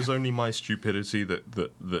like lyric. it was only my stupidity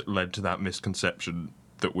that led to that misconception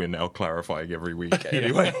that we're now clarifying every week.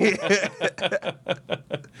 Anyway.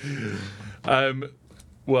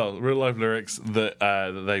 Well, real life lyrics that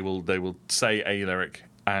they will say a lyric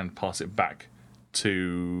and pass it back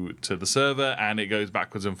to the server, and it goes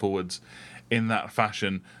backwards and forwards in that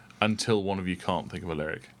fashion until one of you can't think of a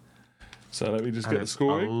lyric. So let me just get the It's a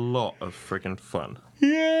scoring. lot of friggin' fun.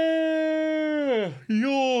 Yeah,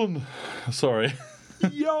 yawn. Sorry.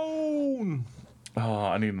 Yawn. Oh,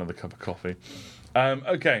 I need another cup of coffee.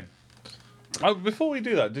 Okay. Oh, before we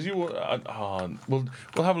do that, did you? We'll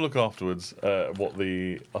have a look afterwards. What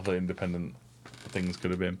the other independent things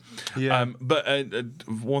could have been. Yeah. But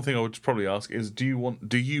one thing I would probably ask is, do you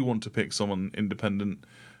want to pick someone independent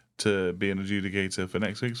to be an adjudicator for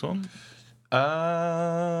next week's one?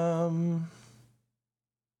 I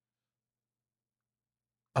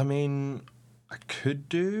mean, I could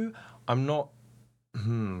do. I'm not.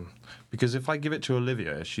 Because if I give it to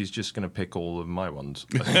Olivia, she's just going to pick all of my ones.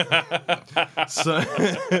 So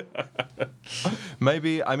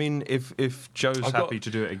maybe, I mean, if Joe's happy to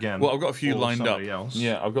do it again. Well, I've got a few or lined up. somebody else,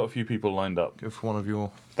 Yeah, I've got a few people lined up. go for one of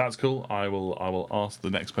your. That's cool. I will ask the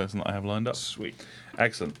next person that I have lined up. Sweet.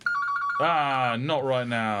 Excellent. Not right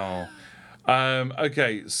now.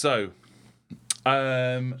 Okay, so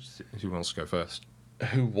Who wants to go first?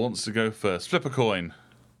 who wants to go first? Flip a coin.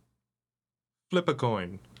 Flip a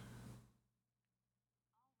coin.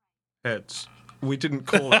 Heads. We didn't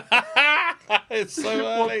call it. It's so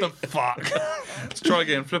early. What the fuck? Let's try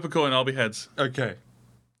again. Flip a coin. I'll be heads. Okay.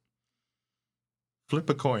 Flip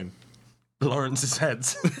a coin. Lawrence is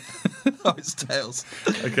heads. Oh, it's tails.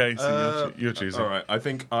 Okay, so you're choosing. All right, I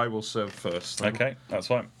think I will serve first. Then. Okay, that's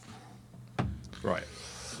fine. Right.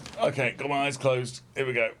 Okay, got my eyes closed. Here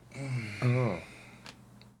we go. Oh.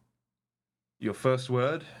 Your first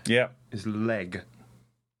word Yeah. is leg.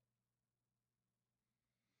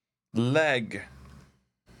 Leg.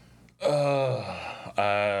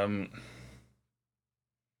 Why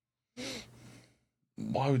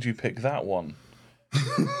would you pick that one?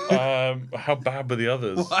 How bad were the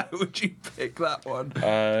others? Why would you pick that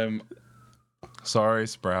one? Sorry,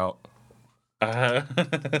 Sprout.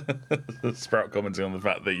 Sprout commenting on the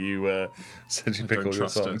fact that you said you pick all your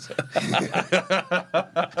don't trust songs.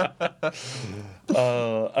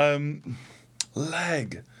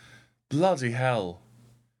 Leg. Bloody hell.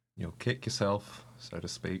 You'll kick yourself, so to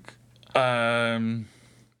speak. So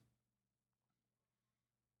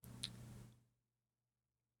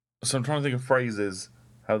I'm trying to think of phrases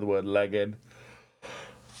how the word leg in.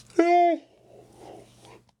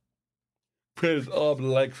 Put his arm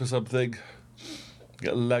and leg for something.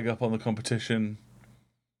 Get a leg up on the competition.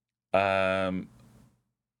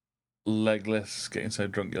 Legless. Getting so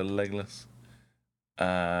drunk you're legless.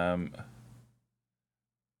 Leg.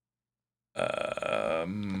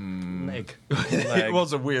 It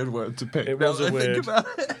was a weird word to pick. It was now a that I think weird. about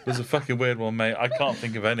it. It was a fucking weird one, mate. I can't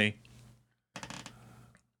think of any.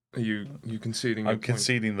 Are you conceding? I'm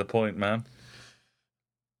conceding the point, man.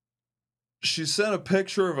 She sent a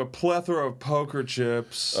picture of a plethora of poker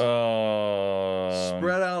chips spread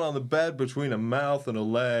out on the bed between a mouth and a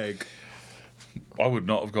leg. I would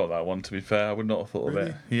not have got that one, to be fair. I would not have thought of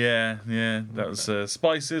it. Yeah. That was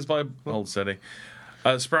Spices by Hold Steady.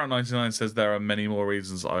 Sprout99 says there are many more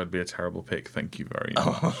reasons I would be a terrible pick. Thank you very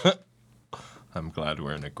much. I'm glad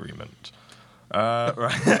we're in agreement.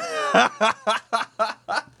 Right.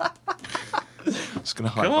 Just gonna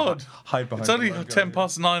hide God, hide behind. it's only the logo.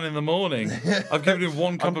 9:10 in the morning. I've given him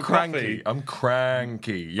one cup of coffee. I'm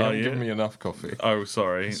cranky. You haven't you? given me enough coffee. Oh,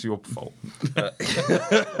 sorry. It's your fault.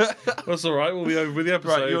 That's all right. We'll be over with the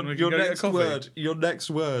episode. Right, and we can your go get a next coffee. word. Your next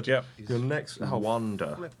word. Yep. Your next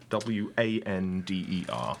wander.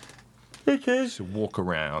 WANDER. Okay. To walk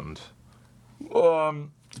around.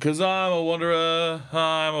 Because I'm a wanderer.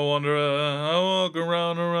 I walk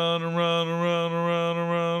around.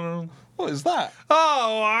 What is that?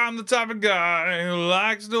 Oh, I'm the type of guy who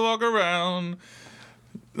likes to walk around.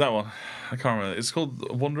 That one. I can't remember. It's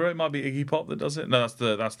called Wanderer. It might be Iggy Pop that does it. No, that's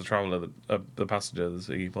the Traveller, the passenger. That's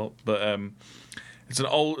Iggy Pop. But it's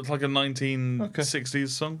like a 1960s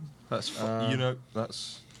song. That's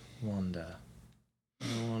that's Wonder. I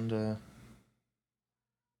wonder.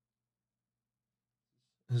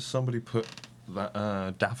 Has somebody put that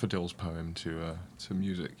Daffodils poem to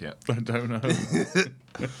music yet? I don't know.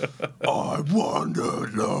 I wander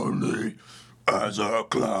lonely as a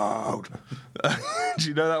cloud. Do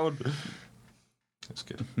you know that one? That's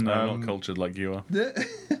good. No, not cultured like you are.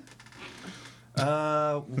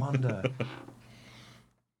 Wonder.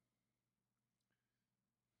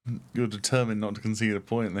 You're determined not to concede a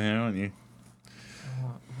point there, aren't you?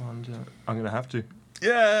 Wonder. I'm gonna have to.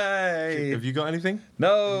 Yay! Have you got anything?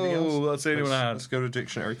 No, Anything else? that's the only one I Let's had. go to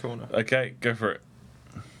dictionary corner. Okay, go for it.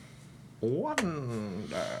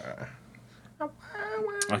 Wonder.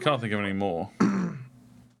 I can't think of any more.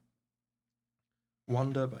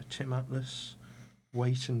 Wonder by Tim Atlas.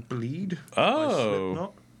 Wait and Bleed.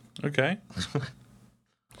 Oh, By okay. Slipknot.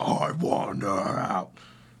 I wander out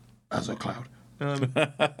as a cloud.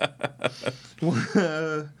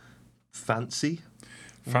 Fancy.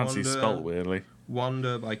 Fancy Wonder- spelt weirdly.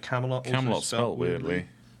 Wonder by Camelot. also Camelot spelt weirdly.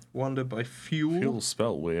 Wonder by Fuel. Fuel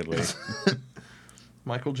spelt weirdly.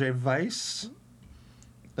 Michael J. Weiss.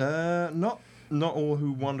 Not All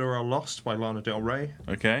Who Wander Are Lost by Lana Del Rey.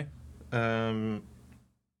 Okay. Wonder.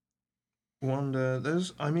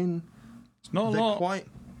 It's not a They're lot. quite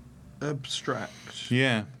abstract.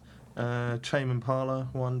 Yeah. Tame Impala,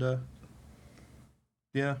 Wonder.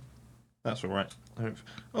 Yeah, that's all right.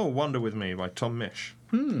 Wonder With Me by Tom Misch.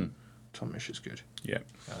 Tom Misch is good. Yeah.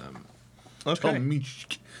 Okay.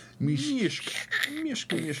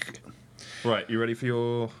 Mischke. Right, you ready for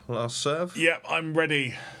your last serve? Yeah, I'm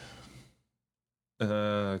ready.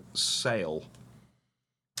 Sail.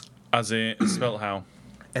 As in, spelt how?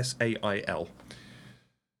 SAIL.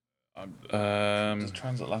 Does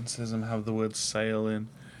transatlanticism have the word sail in?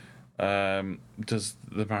 Does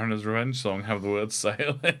the Mariner's Revenge song have the word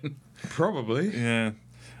sail in? Probably. Yeah.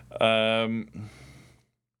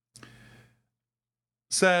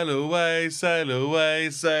 Sail away, sail away,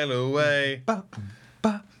 sail away. Ba,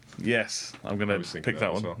 ba. Yes, I'm going was to thinking pick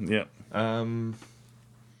that that one. as Yeah.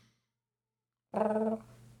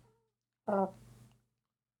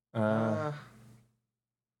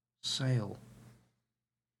 Sail.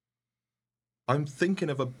 I'm thinking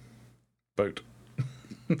of a Boat.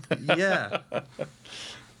 yeah,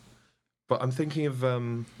 but I'm thinking of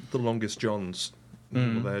the Longest Johns.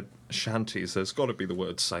 Their shanties. There's got to be the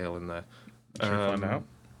word sail in there. Should we find out?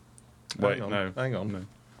 Wait, hang on, no. hang on. No.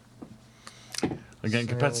 I'm getting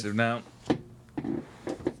Sail. competitive now.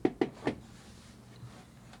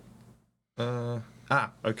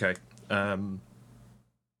 Okay.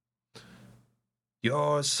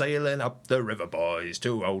 You're sailing up the river, boys,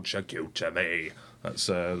 to old Shakuta me. That's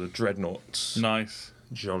the Dreadnoughts. Nice.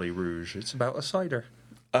 Jolly Rouge. It's about a cider.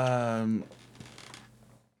 Count,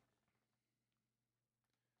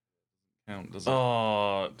 does it?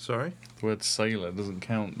 Oh, Sorry? the word sailor doesn't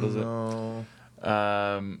count, does No.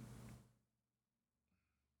 it?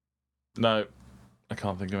 No, I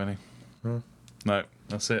can't think of any. Huh? No,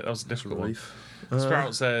 that's it. That was a difficult one. Relief.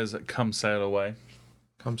 Sprout says, "Come sail away.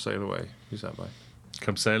 Come sail away. Who's that by?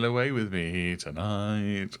 Come sail away with me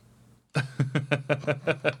tonight."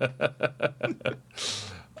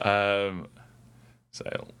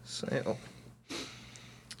 Sail. Sail.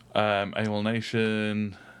 AWOL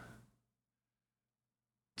Nation.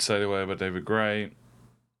 Sail Away by David Gray.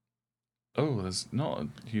 Oh, there's not a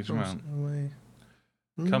huge amount. Away.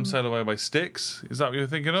 Come Sail Away by Styx. Is that what you're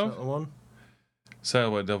thinking Is of? that the one?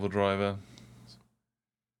 Sail by Devil Driver.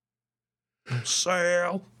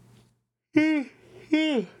 Sail.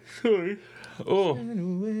 Sorry. Oh,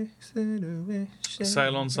 Sail away,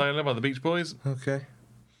 Sail On Sailor by the Beach Boys. Okay.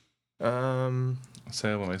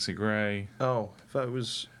 Sail by Macy Gray. Oh, that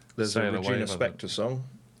was... There's Sail a Away Regina by the- Spektor song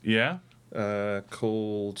Yeah?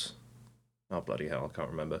 called... Oh, bloody hell, I can't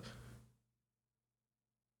remember.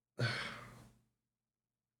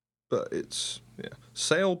 But it's... Yeah.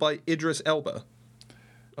 Sail by Idris Elba.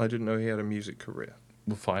 I didn't know he had a music career.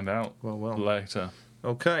 We'll find out Well. later.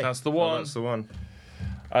 Okay. That's the one. That's the one.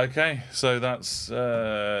 Okay, so that's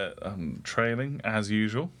trailing as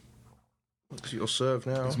usual. It's your serve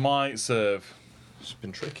now. It's my serve. It's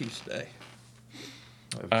been tricky today.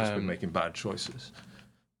 I've just been making bad choices.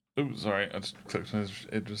 Oh, sorry, I just clicked on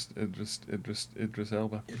Idris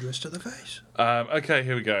Elba. Idris to the face. Okay,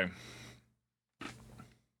 here we go.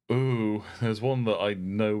 Ooh, there's one that I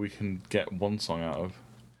know we can get one song out of.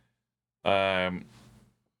 I'm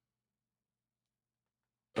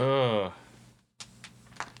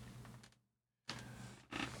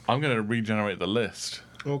going to regenerate the list.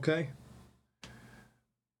 Okay.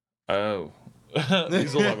 Oh.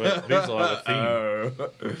 These all have a theme.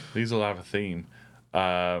 These all have a theme.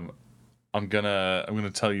 I'm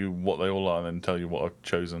gonna tell you what they all are and then tell you what I've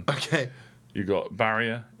chosen. Okay. You got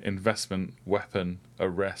barrier, investment, weapon,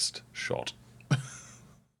 arrest, shot.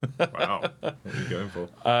 Wow. What are you going for?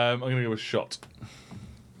 I'm gonna go with shot.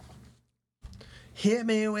 Hit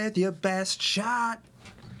me with your best shot.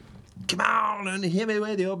 Come on and hit me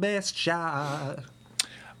with your best shot.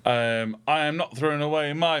 I am not throwing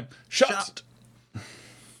away my shot.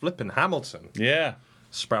 Flippin' Hamilton. Yeah.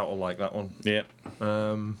 Sprout will like that one. Yeah.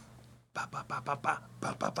 I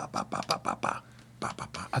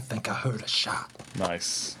think I heard a shot.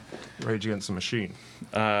 Nice. Rage Against the Machine.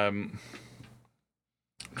 Trying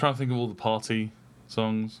to think of all the party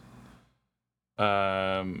songs.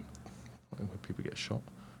 Where people get shot.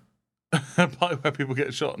 Where people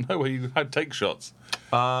get shot. No, where you had take shots.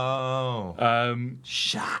 Oh.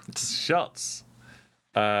 Shots.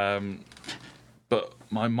 But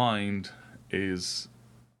my mind is,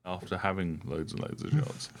 after having loads and loads of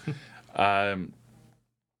shots.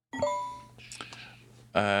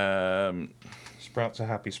 Sprout's a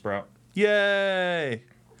happy sprout. Yay!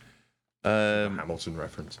 Hamilton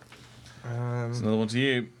reference. It's another one to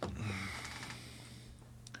you.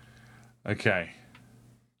 Okay.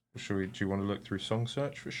 Do you want to look through song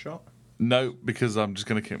search for shot? No, because I'm just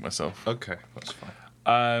going to kick myself. Okay, that's fine.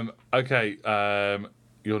 Okay.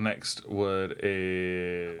 Your next word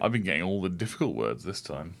is... I've been getting all the difficult words this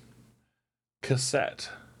time.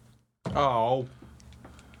 Cassette. Oh.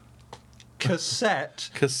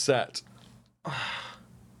 Cassette? Cassette.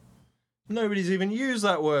 Nobody's even used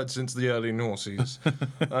that word since the early noughties.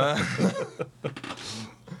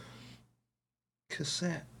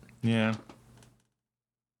 Cassette. Yeah.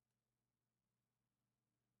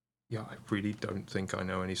 Yeah, I really don't think I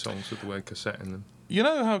know any songs with the word cassette in them. You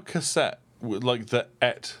know how cassette, like the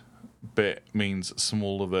et bit means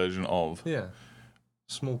smaller version of? Yeah.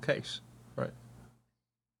 Small case, right?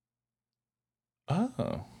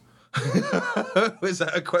 Oh. Was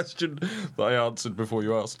that a question that I answered before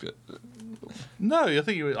you asked it? No, I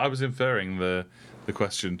think I was inferring the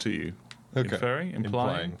question to you. Okay. Inferring?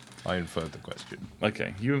 Implying? I inferred the question.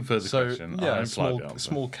 Okay, you inferred the question. I Yeah, implied the answer.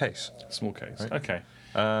 small case. Small case. Right. Okay.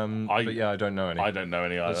 But yeah, I don't know any. I don't know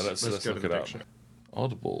any either. Let's go look to the it up. dictionary.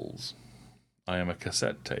 Oddballs. I am a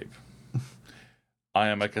cassette tape. I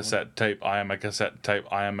am a cassette tape. I am a cassette tape.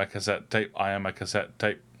 I am a cassette tape. I am a cassette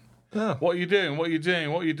tape. Oh. What are you doing? What are you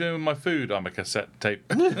doing? What are you doing with my food? I'm a cassette tape.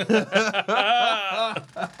 What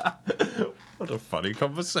a funny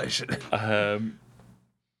conversation.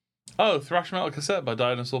 Thrash Metal Cassette by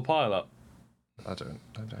Dinosaur Pile Up. I don't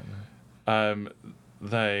know.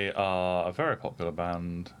 They are a very popular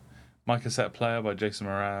band. My Cassette Player by Jason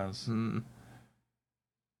Mraz.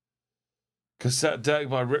 Cassette Deck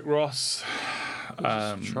by Rick Ross.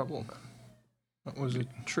 Trouble. That was a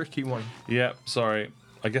tricky one. Yep, sorry.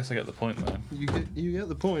 I guess I get the point though. You get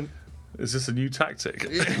the point. Is this a new tactic?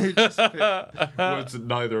 Words that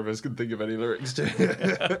neither of us can think of any lyrics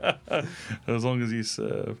to. As long as you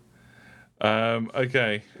serve.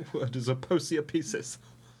 Okay. Word is aposiopesis.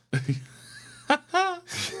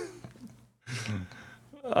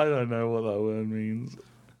 I don't know what that word means.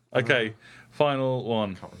 Okay, final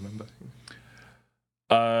one. Can't remember.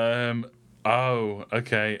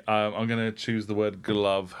 Okay. I'm gonna choose the word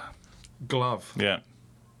glove. Glove. Yeah.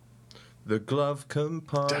 The glove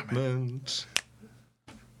compartment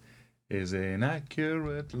Is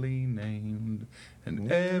inaccurately named,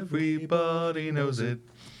 and everybody knows it.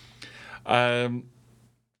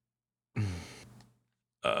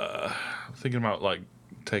 Thinking about like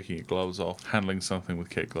taking your gloves off, handling something with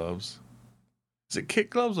kid gloves. Is it kid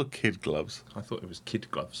gloves or kid gloves? I thought it was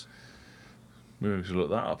kid gloves. Maybe we should look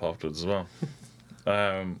that up afterwards as well.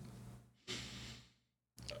 Nothing.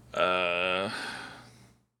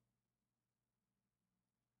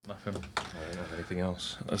 I don't have anything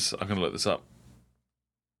else. I'm going to look this up.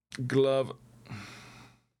 Glove.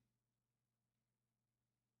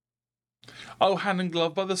 Oh, Hand and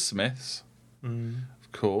Glove by the Smiths.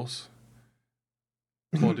 Of course.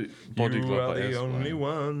 Body You Glove are by the Esquire. only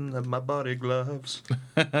one that my body gloves.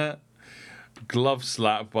 Glove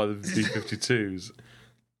Slap by the B-52s.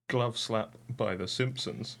 Glove slap by the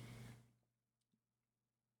Simpsons.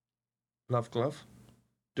 Love glove.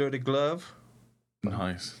 Dirty glove.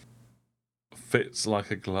 Nice. Fits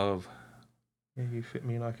like a glove. Yeah, you fit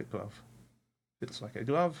me like a glove. Fits like a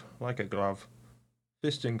glove, like a glove.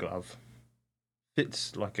 Fist in glove.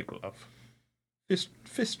 Fits like a glove.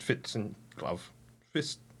 Fist fits in glove.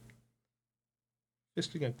 Fisting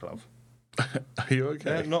a glove. Are you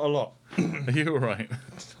okay? Not a lot. Are you all right?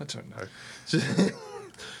 I don't know.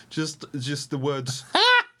 just the words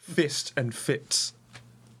fist and fits.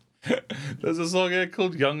 There's a song here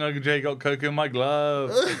called Young OJ Got Coke in My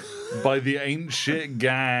Glove by the Ain't Shit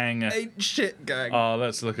Gang. Ain't shit gang. Oh,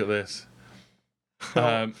 let's look at this.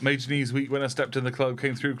 Major knees weak when I stepped in the club,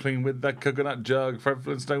 came through clean with that coconut jug. Fred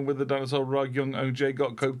Flintstone with the dinosaur rug. Young OJ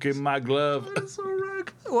got coke in my glove.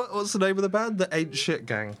 What's the name of the band? The Ain't Shit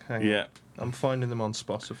Gang. Hang on. Yeah. I'm finding them on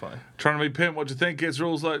Spotify. Trying to be pimp, what do you think? It's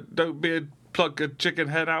rules like don't be a plug a chicken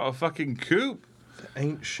head out of fucking coop. The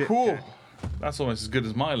Ain't Shit Cool. Gang. That's almost as good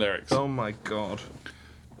as my lyrics. Oh my god.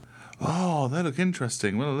 Oh, they look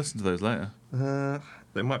interesting. We'll listen to those later.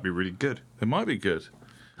 They might be really good. They might be good.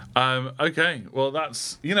 Okay, well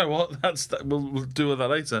that's you know what we'll do with that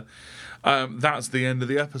later. That's the end of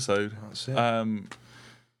the episode. That's it.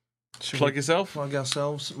 Plug yourself. Plug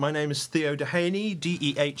ourselves. My name is Theo Dehaney,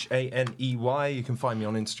 Dehaney. You can find me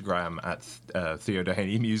on Instagram at Theo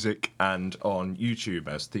Dehaney Music and on YouTube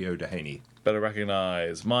as Theo Dehaney. Better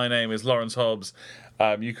recognise. My name is Lawrence Hobbs.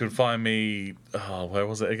 You can find me. Oh, where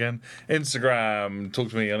was it again? Instagram. Talk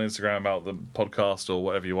to me on Instagram about the podcast or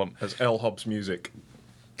whatever you want. As L Hobbs Music.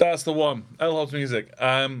 That's the one. L Hobbs Music.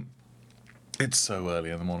 It's so early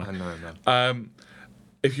in the morning. I know, man.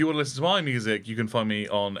 If you want to listen to my music, you can find me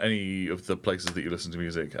on any of the places that you listen to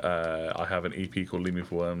music. I have an EP called Leave Me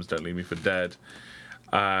for Worms, Don't Leave Me for Dead.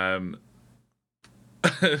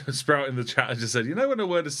 Sprout in the chat has just said, you know when a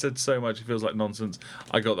word is said so much it feels like nonsense?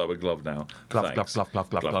 I got that with glove now. Glove, Thanks. glove,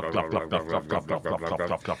 glove, glove, glove, glove, glove, glove, glove, glove, glove, glove,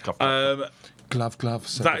 glove, glove, glove. Glove, glove,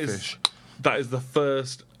 That is the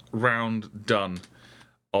first round done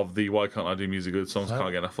of the Why Can't I Do Music with Songs Can't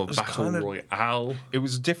Get Enough of Battle Royale. It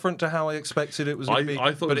was different to how I expected it was going to be.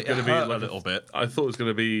 I thought but it was going to be hurt like a little bit. I thought it was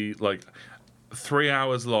going to be like 3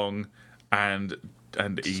 hours long and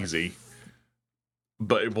easy.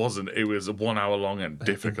 But it wasn't. It was 1 hour long and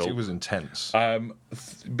difficult. It was intense.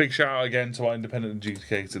 Big shout out again to our independent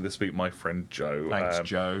adjudicator this week, my friend Joe. Thanks,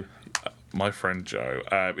 Joe. My friend Joe.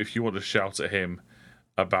 If you want to shout at him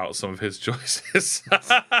about some of his choices.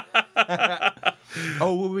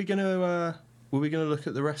 Oh, were we gonna look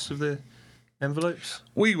at the rest of the envelopes?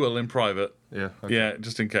 We will in private. Yeah. Okay. Yeah,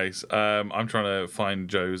 just in case. I'm trying to find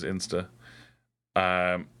Joe's Insta,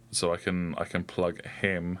 so I can plug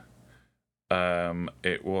him.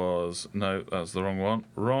 It was no, that's the wrong one.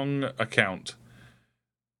 Wrong account.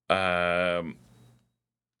 Well,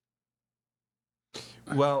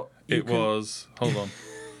 it was. Hold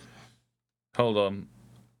on.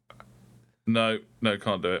 No,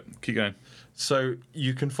 can't do it. Keep going. So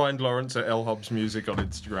you can find Lawrence at L Hobbs Music on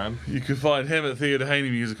Instagram. You can find him at Theo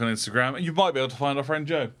Dehaney Music on Instagram, and you might be able to find our friend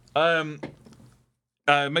Joe.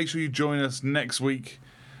 Make sure you join us next week.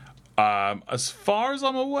 As far as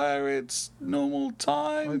I'm aware, it's normal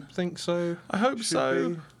time. I think so. I hope Should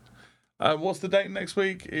so. be. What's the date next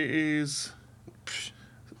week? It is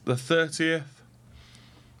the 30th.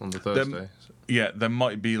 On the Thursday. Yeah, there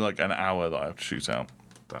might be like an hour that I have to shoot out.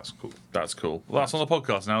 That's cool. That's cool. Well, that's on the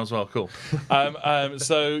podcast now as well. Cool.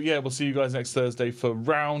 So yeah, we'll see you guys next Thursday for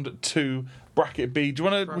round 2, bracket B. Do you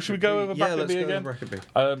want to? Should we go over bracket B again? Bracket B.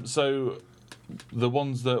 So the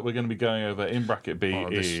ones that we're going to be going over in bracket B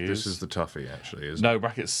this is the toughie, actually, isn't no,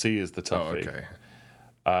 bracket C is the toughie. okay.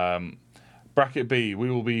 Bracket B, we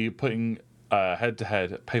will be putting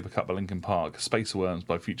head-to-head Paper Cut by Linkin Park, Space Worms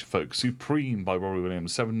by Future Folk, Supreme by Robbie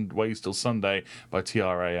Williams, 7 Ways Till Sunday by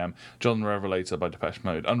TRAM, John the Revelator by Depeche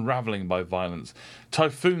Mode, Unraveling by Violence,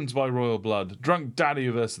 Typhoons by Royal Blood, Drunk Daddy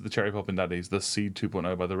versus the Cherry Poppin' Daddies, The Seed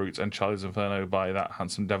 2.0 by The Roots, and Charlie's Inferno by That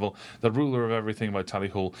Handsome Devil, The Ruler of Everything by Tally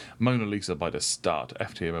Hall, Mona Lisa by The Start,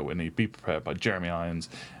 FTA by Whitney, Be Prepared by Jeremy Irons,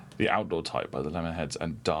 The Outdoor Type by The Lemonheads,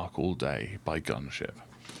 and Dark All Day by Gunship.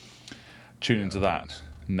 Tune into that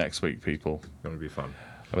next week, people. Going to be fun.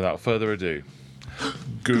 Without further ado,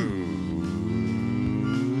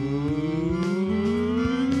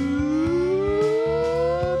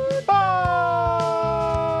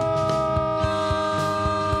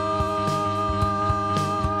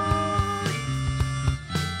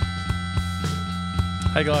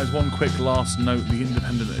 Hey guys, one quick last note. The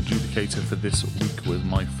independent adjudicator for this week was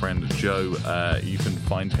my friend Joe. You can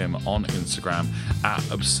find him on Instagram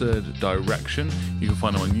at Absurd Direction. You can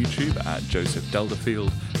find him on YouTube at Joseph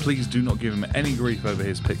Delderfield. Please do not give him any grief over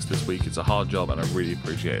his picks this week. It's a hard job and I really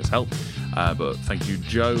appreciate his help. But thank you,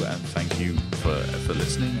 Joe, and thank you for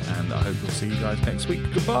listening. And I hope we'll see you guys next week.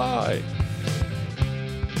 Goodbye.